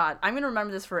 Oh, my God. I'm going to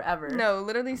remember this forever. No,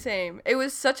 literally same. It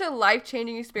was such a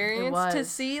life-changing experience to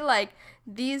see, like,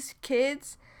 these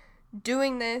kids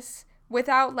doing this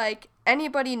without, like,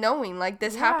 anybody knowing, like,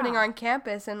 this happening on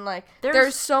campus, and, like,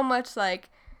 there's so much, like,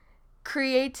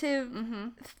 creative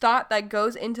thought that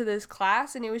goes into this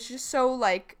class, and it was just so,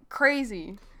 like,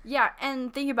 crazy. Yeah,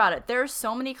 and think about it. There are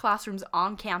so many classrooms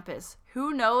on campus.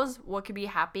 Who knows what could be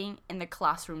happening in the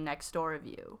classroom next door of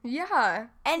you? Yeah.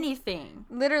 Anything.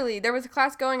 Literally, there was a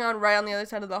class going on right on the other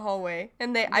side of the hallway,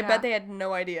 and I Yeah. bet they had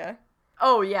no idea.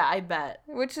 Oh, yeah, I bet.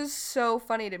 Which is so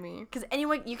funny to me. Because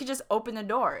anyone, you could just open the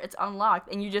door. It's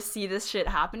unlocked, and you just see this shit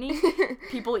happening.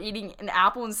 People eating an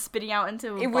apple and spitting out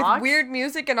into a With box. weird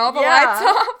music and all the Yeah. lights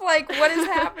off. Like, what is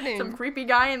happening? Some creepy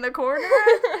guy in the corner.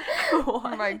 Oh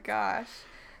my gosh.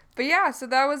 But yeah, so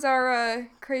that was our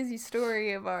crazy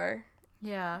story of our...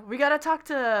 Yeah, we gotta talk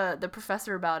to the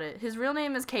professor about it. His real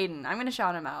name is Caden. I'm gonna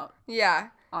shout him out, Yeah.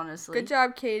 honestly. Good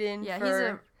job, Caden, Yeah,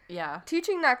 for yeah.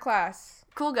 teaching that class.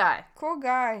 Cool guy. Cool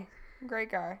guy.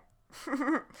 Great guy.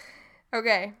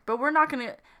 Okay. But we're not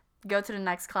gonna go to the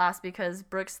next class because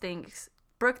Brooke thinks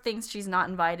she's not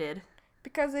invited.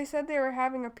 Because they said they were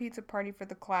having a pizza party for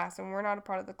the class, and we're not a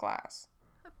part of the class.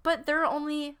 But there are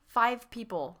only 5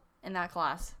 people in that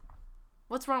class.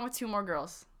 What's wrong with 2 more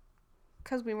girls?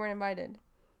 Because we weren't invited.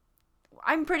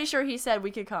 I'm pretty sure he said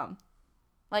we could come.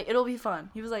 Like, it'll be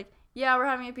fun. He was like, yeah, we're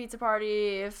having a pizza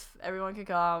party if everyone could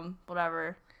come,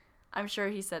 whatever. I'm sure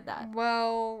he said that.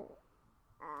 Well...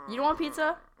 You don't want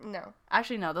pizza? No.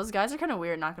 Actually, no. Those guys are kind of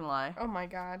weird, not gonna lie. Oh my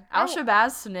god.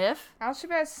 Al-Shabazz Sniff.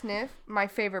 Al-Shabazz Sniff, my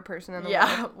favorite person in the world.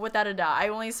 Yeah, without a doubt. I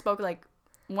only spoke like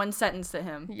 1 sentence to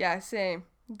him. Yeah, same.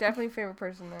 Definitely favorite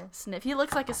person though. Sniff. He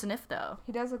looks like a sniff, though.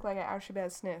 He does look like an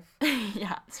Al-Shabazz Sniff.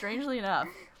 Yeah, strangely enough.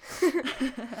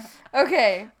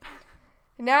 Okay.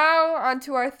 Now on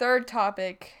to our third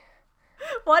topic.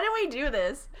 Why do we do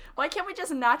this? Why can't we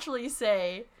just naturally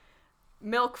say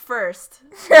milk first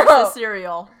No. versus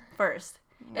cereal first?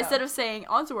 No. Instead of saying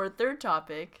on to our third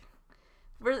topic.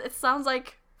 It sounds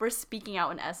like we're speaking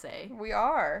out an essay. We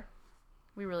are.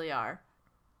 We really are.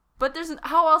 But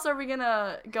how else are we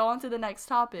gonna go on to the next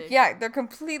topic? Yeah, they're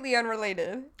completely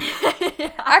unrelated.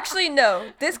 Actually,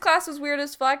 no. This class was weird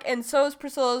as fuck, and so is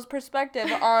Priscilla's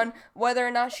perspective on whether or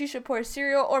not she should pour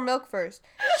cereal or milk first.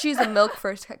 She's a milk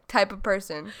first type of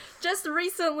person. Just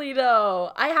recently,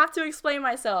 though, I have to explain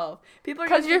myself. People are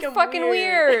gonna 'Cause you're think I'm fucking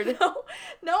weird.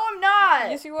 No, I'm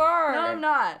not. Yes, you are. No, I'm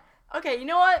not. Okay, you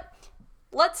know what?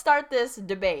 Let's start this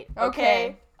debate.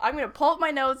 Okay. I'm gonna pull up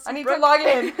my notes. I need to log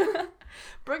in.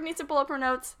 Brooke needs to pull up her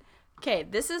notes. Okay,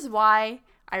 this is why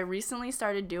I recently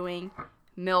started doing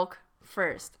milk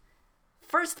first.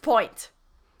 First point.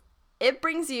 It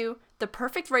brings you the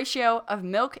perfect ratio of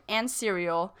milk and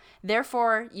cereal.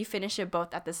 Therefore, you finish it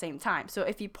both at the same time. So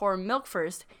if you pour milk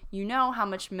first, you know how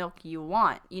much milk you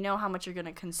want. You know how much you're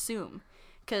gonna consume.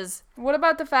 Because What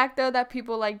about the fact, though, that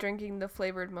people like drinking the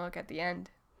flavored milk at the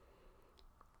end?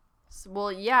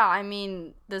 well, yeah, I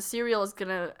mean, the cereal is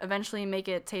gonna eventually make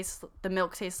the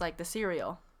milk taste like the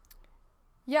cereal.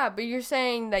 Yeah, but you're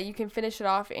saying that you can finish it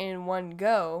off in one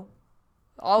go.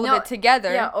 All No, of it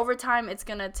together. Yeah, over time, it's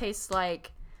gonna taste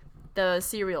like the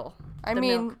cereal. I the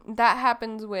mean, milk. that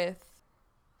happens with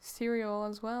cereal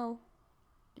as well.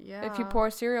 Yeah. If you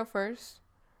pour cereal first.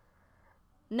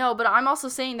 No, but I'm also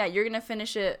saying that you're gonna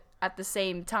finish it at the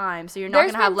same time, so you're not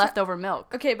There's gonna have been leftover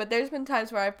milk. Okay, but there's been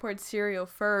times where I poured cereal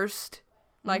first,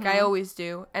 like I always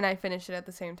do, and I finish it at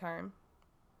the same time.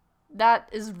 That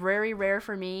is very rare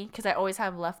for me because I always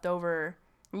have leftover.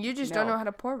 You just don't know Milk. how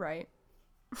to pour right.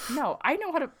 No, I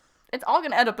know how to. It's all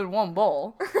gonna end up in one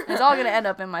bowl. It's all gonna end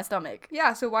up in my stomach.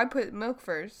 Yeah, so why put milk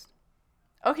first?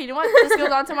 Okay, you know what? This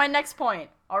goes on to my next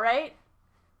point. All right,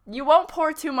 you won't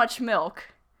pour too much milk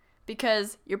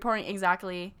because you're pouring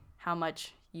exactly how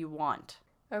much you want.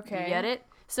 Okay. You get it?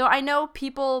 So I know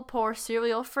people pour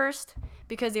cereal first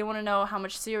because they want to know how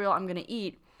much cereal I'm gonna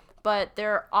eat, but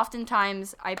there are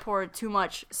oftentimes I pour too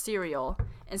much cereal,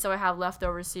 and so I have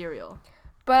leftover cereal.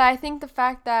 But I think the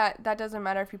fact that doesn't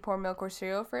matter if you pour milk or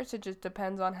cereal first, it just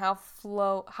depends on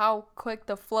how quick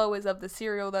the flow is of the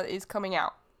cereal that is coming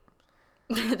out.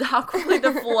 How quickly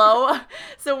the flow.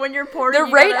 So when you're pouring,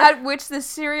 The rate at which the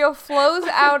cereal flows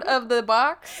out of the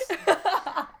box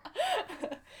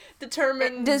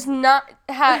determines. does not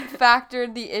factor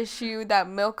the issue that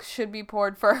milk should be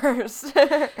poured first.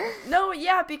 No,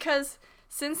 yeah, because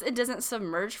since it doesn't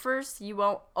submerge first, you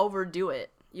won't overdo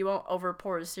it. You won't over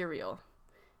pour the cereal.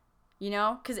 You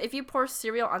know? Because if you pour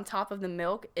cereal on top of the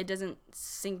milk, it doesn't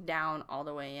sink down all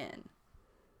the way in.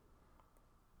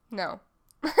 No.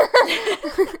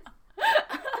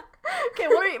 Okay,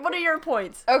 what are your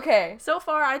points? Okay. So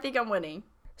far, I think I'm winning.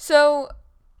 So,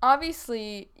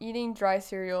 obviously, eating dry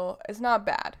cereal is not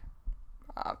bad.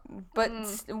 But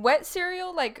wet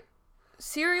cereal, like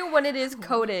cereal when it is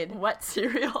coated. Wet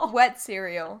cereal. Wet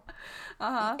cereal.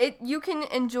 Uh-huh. You can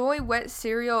enjoy wet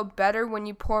cereal better when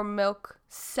you pour milk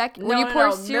second. No, When you no, pour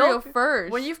no. cereal Milk-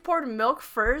 first. When you've poured milk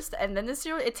first and then the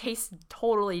cereal, it tastes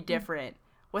totally different.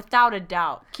 Without a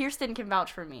doubt. Kirsten can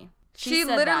vouch for me. She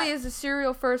said literally that. is a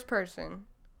cereal first person.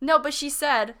 No, but she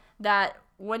said that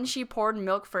when she poured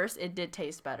milk first, it did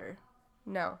taste better.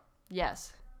 No.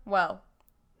 Yes. Well,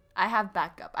 I have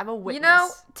backup. I have a witness. you know,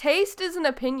 taste is an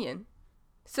opinion.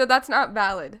 So that's not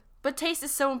valid. But taste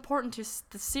is so important to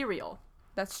the cereal.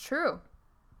 That's true.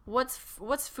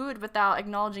 What's food without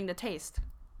acknowledging the taste?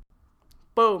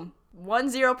 Boom.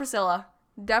 1-0 Priscilla.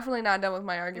 Definitely not done with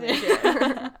my argument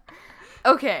yet.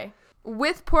 Okay.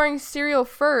 With pouring cereal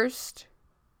first,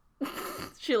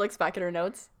 She looks back at her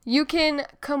notes. you can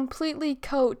completely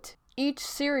coat each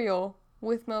cereal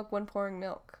with milk when pouring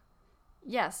milk.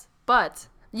 Yes, but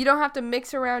You don't have to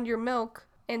mix around your milk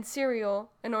and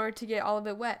cereal in order to get all of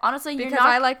it wet. honestly, you're Because not.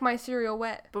 I like my cereal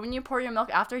wet. But when you pour your milk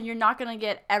after, you're not gonna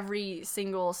get every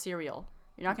single cereal.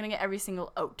 You're not gonna get every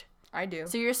single oat. I do.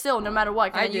 So you're still, no matter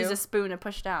what, I gonna use do. a spoon and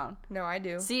push down. No, I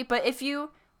do. See, but if you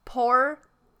pour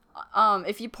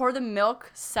the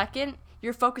milk second,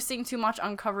 you're focusing too much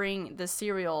on covering the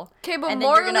cereal. Okay, but and then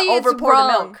you're morally gonna it's overpour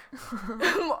wrong. the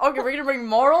milk. Okay, we're gonna bring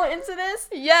moral into this.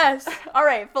 Yes. All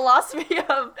right, philosophy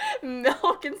of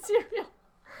milk and cereal.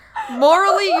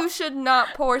 Morally, you should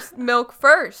not pour milk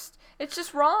first. It's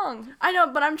just wrong. I know,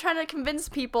 but I'm trying to convince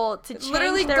people to change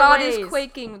Literally, their God ways. is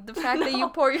quaking the fact that you No.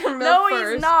 pour your milk No,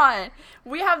 first. he's not.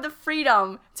 We have the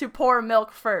freedom to pour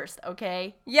milk first,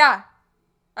 okay? Yeah,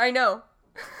 I know.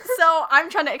 So I'm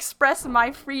trying to express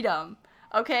my freedom,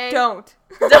 okay? Don't.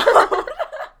 Don't.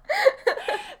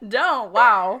 Don't.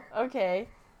 Wow. Okay.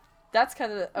 That's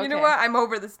kind of. Okay. You know what? I'm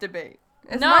over this debate.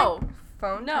 Is No. my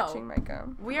phone No. touching my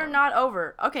gum? We are not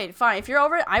over. Okay, fine. If you're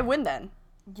over it, I win then.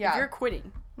 Yeah. If you're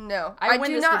quitting. No, I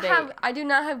win this debate. I do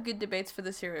not have good debates for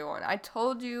the cereal one. I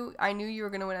told you I knew you were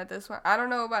gonna win at this one. I don't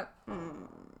know about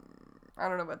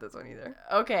this one either.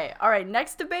 Okay. All right.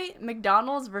 Next debate: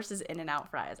 McDonald's versus In-N-Out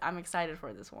fries. I'm excited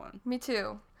for this one. Me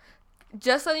too.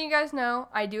 Just letting you guys know,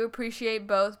 I do appreciate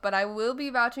both, but I will be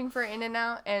vouching for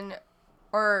In-N-Out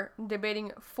or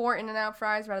debating for In-N-Out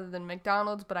fries rather than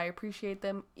McDonald's, but I appreciate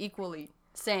them equally.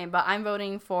 Same, but I'm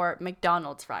voting for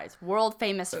McDonald's fries. World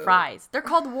famous fries. They're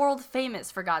called world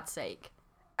famous, for God's sake.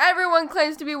 Everyone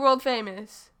claims to be world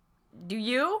famous. Do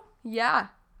you? Yeah.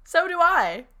 So do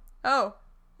I. Oh.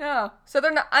 Yeah. So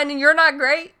they're not, I mean, you're not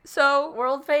great, so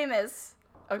World famous.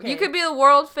 Okay. you could be the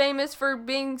world famous for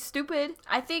being stupid.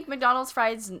 I think McDonald's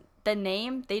fries, the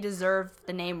name, they deserve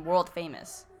the name world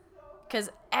famous. Because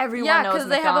everyone Yeah, knows because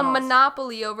they have a McDonald's.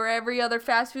 monopoly over every other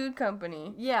fast food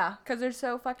company. Yeah. Because they're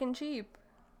so fucking cheap.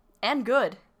 And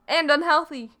good. And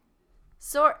unhealthy.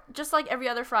 So, just like every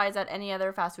other fries at any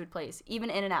other fast food place. Even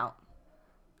In-N-Out.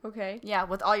 Okay. Yeah,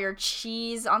 with all your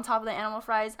cheese on top of the animal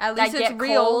fries. At least that it's get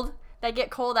real. Cold, that get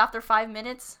cold after 5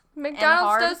 minutes. McDonald's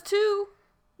hard. does too.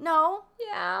 No.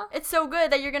 Yeah. It's so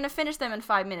good that you're going to finish them in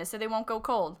 5 minutes so they won't go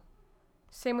cold.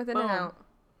 Same with Boom.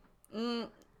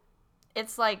 In-N-Out.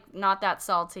 It's like not that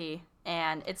salty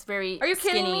and it's very Are you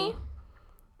skinny. kidding me?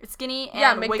 It's skinny and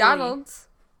Yeah, wiggly. McDonald's.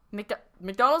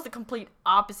 McDonald's the complete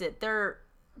opposite. They're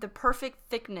the perfect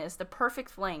thickness, the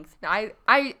perfect length. I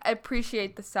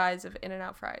appreciate the size of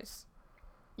In-N-Out fries.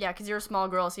 Yeah, because you're a small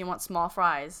girl, so you want small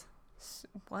fries.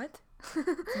 What?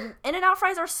 In-N-Out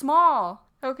fries are small.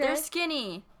 Okay. They're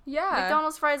skinny. Yeah.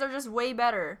 McDonald's fries are just way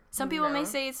better. Some people may No.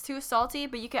 say it's too salty,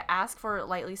 but you could ask for it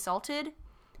lightly salted,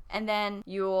 and then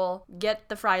you'll get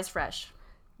the fries fresh.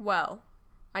 Well,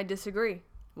 I disagree.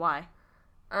 Why?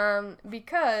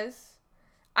 Because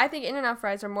I think In-N-Out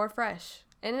fries are more fresh.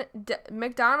 And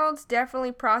McDonald's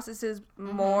definitely processes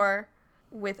more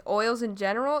with oils in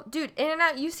general. Dude,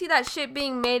 In-N-Out, you see that shit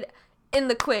being made in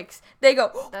the quicks. They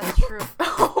go That's true.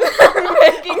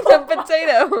 making some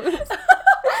potatoes.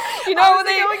 You know what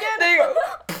they go again? They go.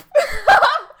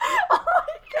 Oh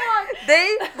my god.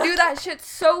 They do that shit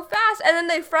so fast, and then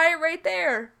they fry it right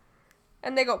there.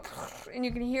 And they go, and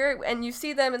you can hear it, and you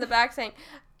see them in the back saying,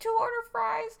 2 order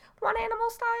fries, 1 animal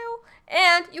style.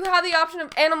 And you have the option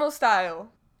of animal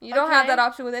style. You don't have Okay. that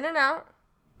option with In-N-Out.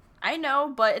 I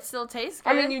know, but it still tastes good.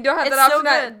 I mean, you don't have It's that so option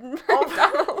at good. Oh,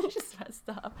 McDonald's. you just messed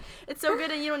up. It's so good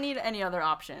that you don't need any other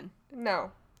option.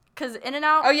 No. Because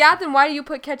In-N-Out, Oh, yeah? Then why do you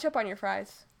put ketchup on your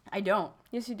fries? I don't.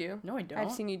 Yes, you do. No, I don't.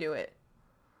 I've seen you do it.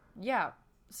 Yeah.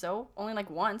 So, only like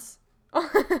once.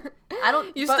 I I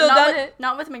don't. You but still not done with, it.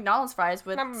 Not with McDonald's fries.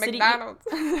 With Not City McDonald's.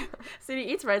 City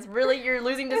Eats fries. Really, you're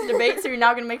losing this debate, so you're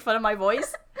now gonna make fun of my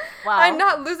voice? Wow. I'm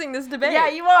not losing this debate. Yeah,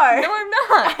 you are. No, I'm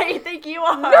not. I think you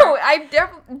are. No,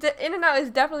 In-N-Out is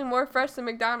definitely more fresh than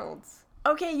McDonald's.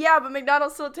 Okay, yeah, but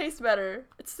McDonald's still tastes better.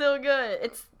 It's still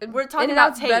good. We're talking about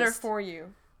In-N-Out's taste. better for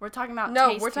you. We're talking about No,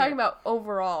 taste we're talking here. about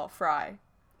overall fry.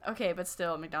 Okay, but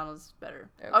still, McDonald's is better.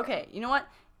 Okay. Okay, you know what?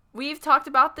 We've talked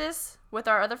about this with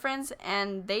our other friends,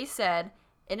 and they said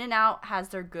In-N-Out has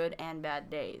their good and bad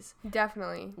days.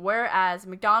 Definitely. Whereas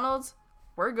McDonald's,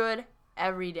 we're good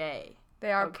every day.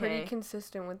 They are Okay. pretty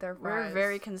consistent with their fries. We're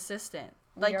very consistent.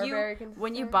 We Like are you, very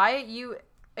when you consistent. buy it,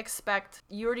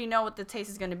 you already know what the taste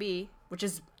is going to be, which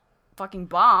is fucking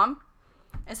bomb.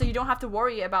 And so you don't have to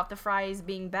worry about the fries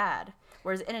being bad.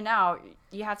 Whereas In-N-Out,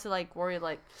 you have to like worry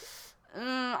like,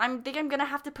 I think I'm going to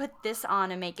have to put this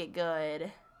on and make it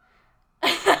good.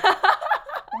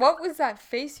 What was that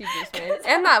face you just made?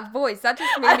 And that voice. That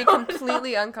just made me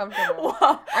completely uncomfortable.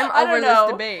 Whoa, I'm I don't over this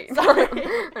know. debate. Sorry.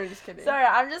 I'm just kidding. Sorry,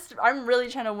 I'm really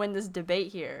trying to win this debate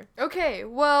here. Okay,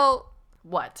 well,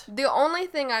 What? the only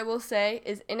thing I will say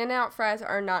is In-N-Out fries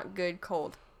are not good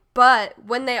cold. But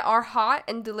when they are hot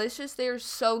and delicious, they are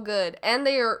so good. And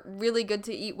they are really good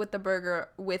to eat with the burger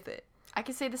with it. I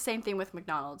can say the same thing with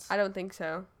McDonald's. I don't think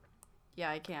so. Yeah,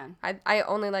 I can. I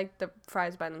only like the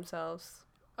fries by themselves.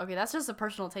 Okay, that's just a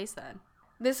personal taste then.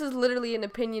 This is literally an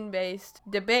opinion-based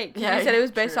debate. Yeah, You said it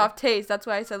was based true. off taste. That's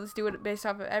why I said let's do it based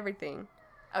off of everything.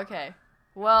 Okay.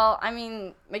 Well, I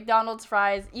mean, McDonald's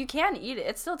fries, you can eat it.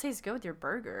 It still tastes good with your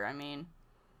burger. I mean,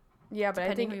 Yeah, but I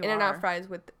Depending think who you In-N-Out are. fries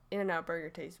with In-N-Out burger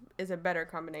taste is a better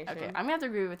combination. okay, I'm going to have to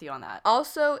agree with you on that.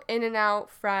 Also,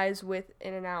 In-N-Out fries with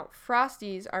In-N-Out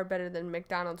Frosties are better than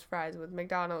McDonald's fries with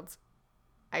McDonald's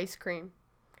ice cream.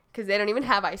 Because they don't even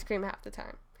have ice cream half the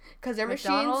time. Because their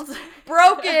McDonald's? machine's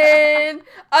broken.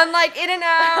 Unlike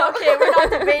In-N-Out. Okay, we're not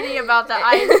debating about the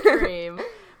ice cream.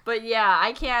 But yeah,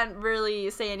 I can't really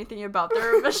say anything about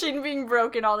their machine being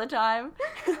broken all the time.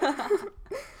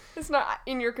 It's not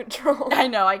in your control. I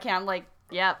know, I can't, like,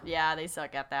 yeah, they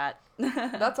suck at that.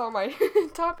 That's all my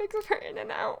topics for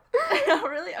In-N-Out. Oh,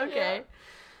 really? Okay. Yeah.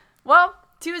 Well,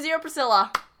 2-0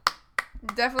 Priscilla.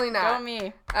 Definitely Go not.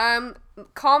 me.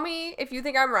 Call me if you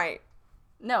think I'm right.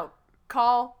 No,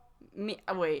 call me.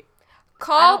 Wait. I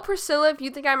Call don't- Priscilla if you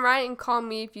think I'm right, and call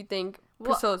me if you think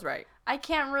Well- Priscilla's right. I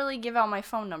can't really give out my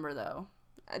phone number, though.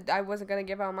 I wasn't gonna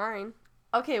give out mine.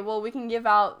 Okay, well, we can give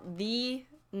out the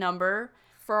number.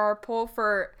 For our poll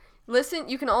for listen,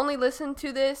 you can only listen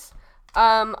to this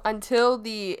until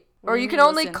the What or do you you can mean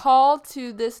only listen? call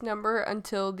to this number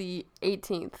until the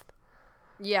 18th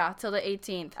Yeah, till the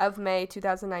 18th. of May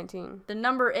 2019. The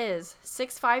number is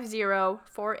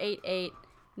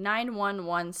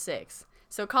 650-488-9116.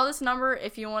 So call this number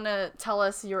if you want to tell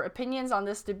us your opinions on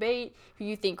this debate, who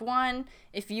you think won,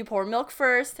 if you pour milk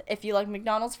first, if you like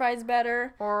McDonald's fries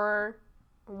better. Or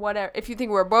whatever. If you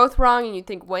think we're both wrong and you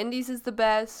think Wendy's is the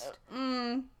best,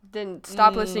 then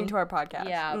stop listening to our podcast.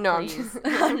 Yeah, no, please.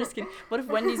 I'm just kidding. What if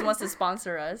Wendy's wants to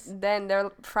sponsor us? Then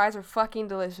their fries are fucking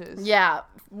delicious. Yeah,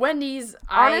 Wendy's.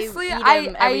 Honestly, I eat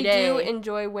 'em every I day. do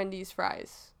enjoy Wendy's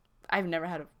fries. I've never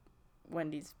had a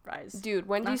Wendy's fries. Dude,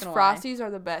 Wendy's gonna lie. Frosties are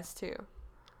the best too.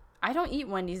 I don't eat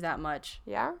Wendy's that much.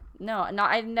 Yeah? No,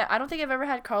 I don't think I've ever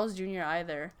had Carl's Jr.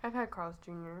 either. I've had Carl's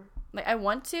Jr. Like, I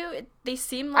want to. They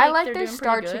seem like I like they're their doing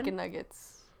star pretty good. chicken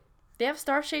nuggets. They have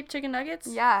star-shaped chicken nuggets?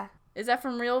 Yeah. Is that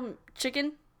from real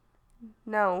chicken?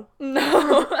 No.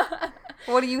 No.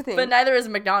 What do you think? But neither is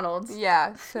McDonald's.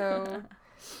 Yeah, so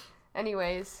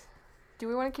anyways, do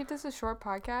we want to keep this a short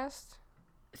podcast?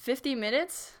 50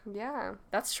 minutes? Yeah.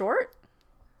 That's short?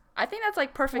 I think that's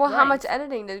like perfect Well, how much length.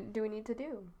 editing do we need to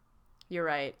do? You're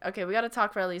right. Okay, we got to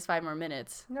talk for at least 5 more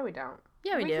minutes. No, we don't.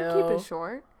 Yeah, we do. can keep it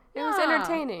short. It was Yeah.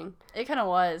 entertaining. It kind of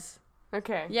was.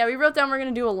 Okay. Yeah, we wrote down we're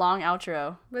going to do a long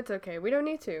outro. It's okay. We don't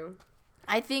need to.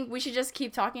 I think we should just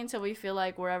keep talking until we feel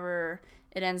like wherever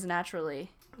it ends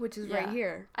naturally. Which is Yeah. right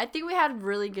here. I think we had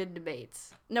really good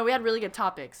debates. No, we had really good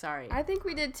topics. Sorry. I think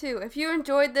we did too. If you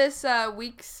enjoyed this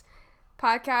week's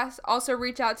podcast, also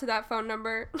reach out to that phone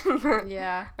number.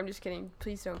 Yeah. I'm just kidding.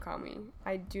 Please don't call me.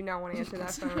 I do not want to answer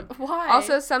that phone. Why?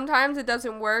 Also, sometimes it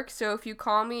doesn't work. So if you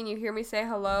call me and you hear me say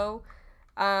hello,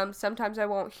 sometimes I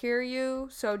won't hear you.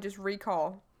 So just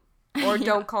recall. Or Yeah.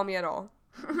 don't call me at all.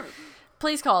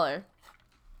 Please call her.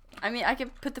 I mean, I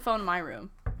could put the phone in my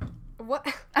room. What?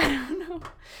 I don't know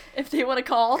if they want to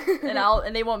call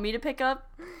and they want me to pick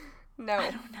up. No. I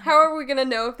don't know. How are we going to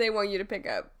know if they want you to pick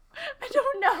up? I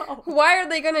don't know. Why are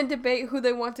they going to debate who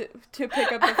they want to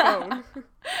pick up the phone?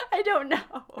 I don't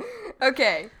know.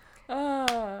 Okay.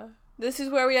 This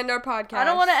is where we end our podcast. I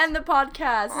don't want to end the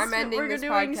podcast. I'm ending We're this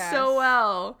doing podcast. so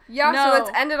well. Yeah, No. so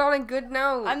let's end it on a good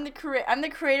note. I'm the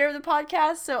creator of the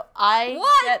podcast, so I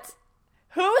What? get.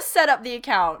 Who set up the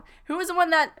account? Who was the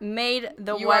one that made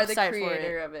the you website are the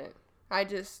creator for it? of it. I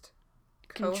just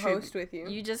co-host with you.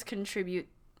 You just contribute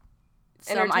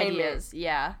some Entertainment. ideas.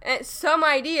 Yeah. And some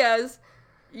ideas.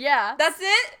 Yeah. That's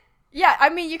it? Yeah, I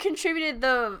mean, you contributed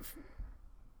the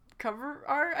cover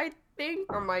art, I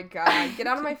think. Oh my god. Get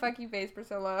out of my fucking face,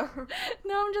 Priscilla.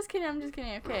 No, I'm just kidding.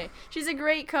 Okay. She's a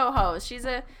great co-host. She's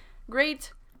a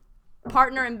great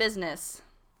partner in business.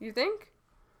 You think?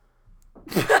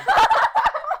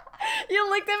 You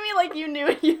looked at me like you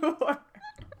knew you were.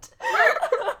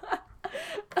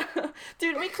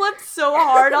 Dude, we clipped so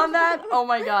hard on that. Oh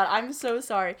my god, I'm so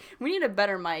sorry. We need a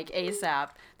better mic ASAP.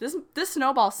 This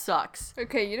snowball sucks.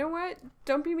 Okay, you know what?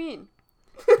 Don't be mean.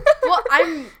 Well,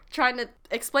 I'm trying to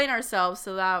explain ourselves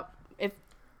so that if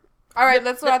Alright,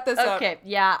 let's wrap this up. Okay,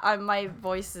 yeah, my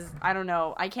voice is, I don't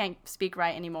know. I can't speak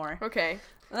right anymore. Okay.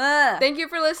 Ugh. Thank you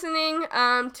for listening.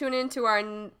 Tune in to our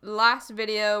last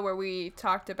video where we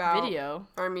talked about Video.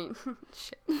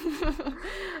 shit.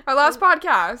 Our last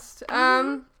podcast.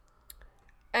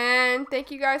 And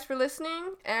thank you guys for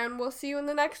listening, and we'll see you in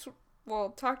the next.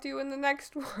 We'll talk to you in the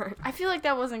next one. I feel like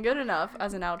that wasn't good enough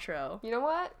as an outro. You know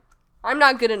what? I'm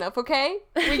not good enough. Okay,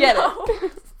 we get No.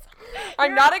 it.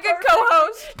 I'm You're not a good perfect.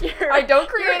 co-host. I don't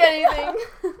create anything.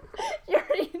 You're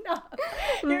enough.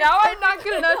 Now I'm not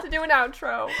good enough to do an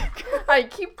outro. I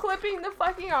keep clipping the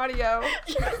fucking audio.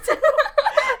 You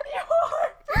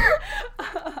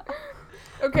are.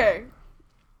 Okay.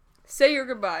 Say your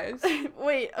goodbyes.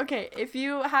 Wait, okay. If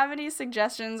you have any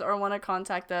suggestions or want to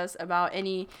contact us about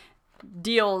any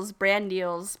deals, brand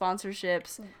deals,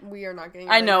 sponsorships, We are not getting.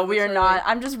 I know rid of we this are early. not.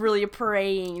 I'm just really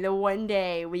praying that one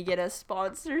day we get a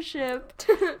sponsorship.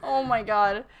 Oh my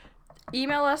god.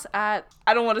 Email us at,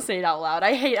 I don't want to say it out loud.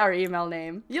 I hate our email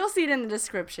name. You'll see it in the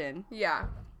description. Yeah.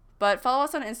 But follow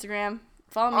us on Instagram.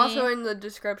 Follow me. Also in the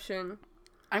description.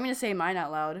 I'm going to say mine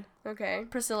out loud. Okay.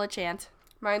 Priscilla Chant.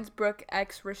 Mine's Brooke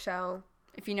X Rochelle.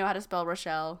 If you know how to spell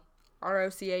Rochelle.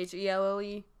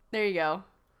 Rochelle. There you go.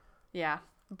 Yeah.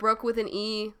 Brooke with an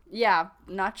E. Yeah,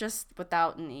 not just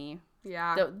without an E.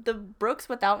 Yeah. The Brooks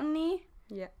without an E?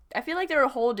 Yeah. I feel like they're a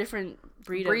whole different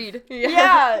breed.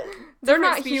 Yeah. They're different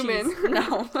not species. human.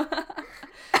 No.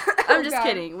 I'm just God.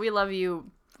 kidding. We love you,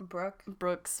 Brooke.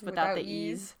 Brooks, without the Without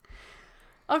E's.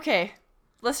 Okay.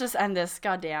 Let's just end this.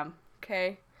 Goddamn.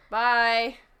 Okay.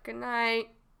 Bye. Good night.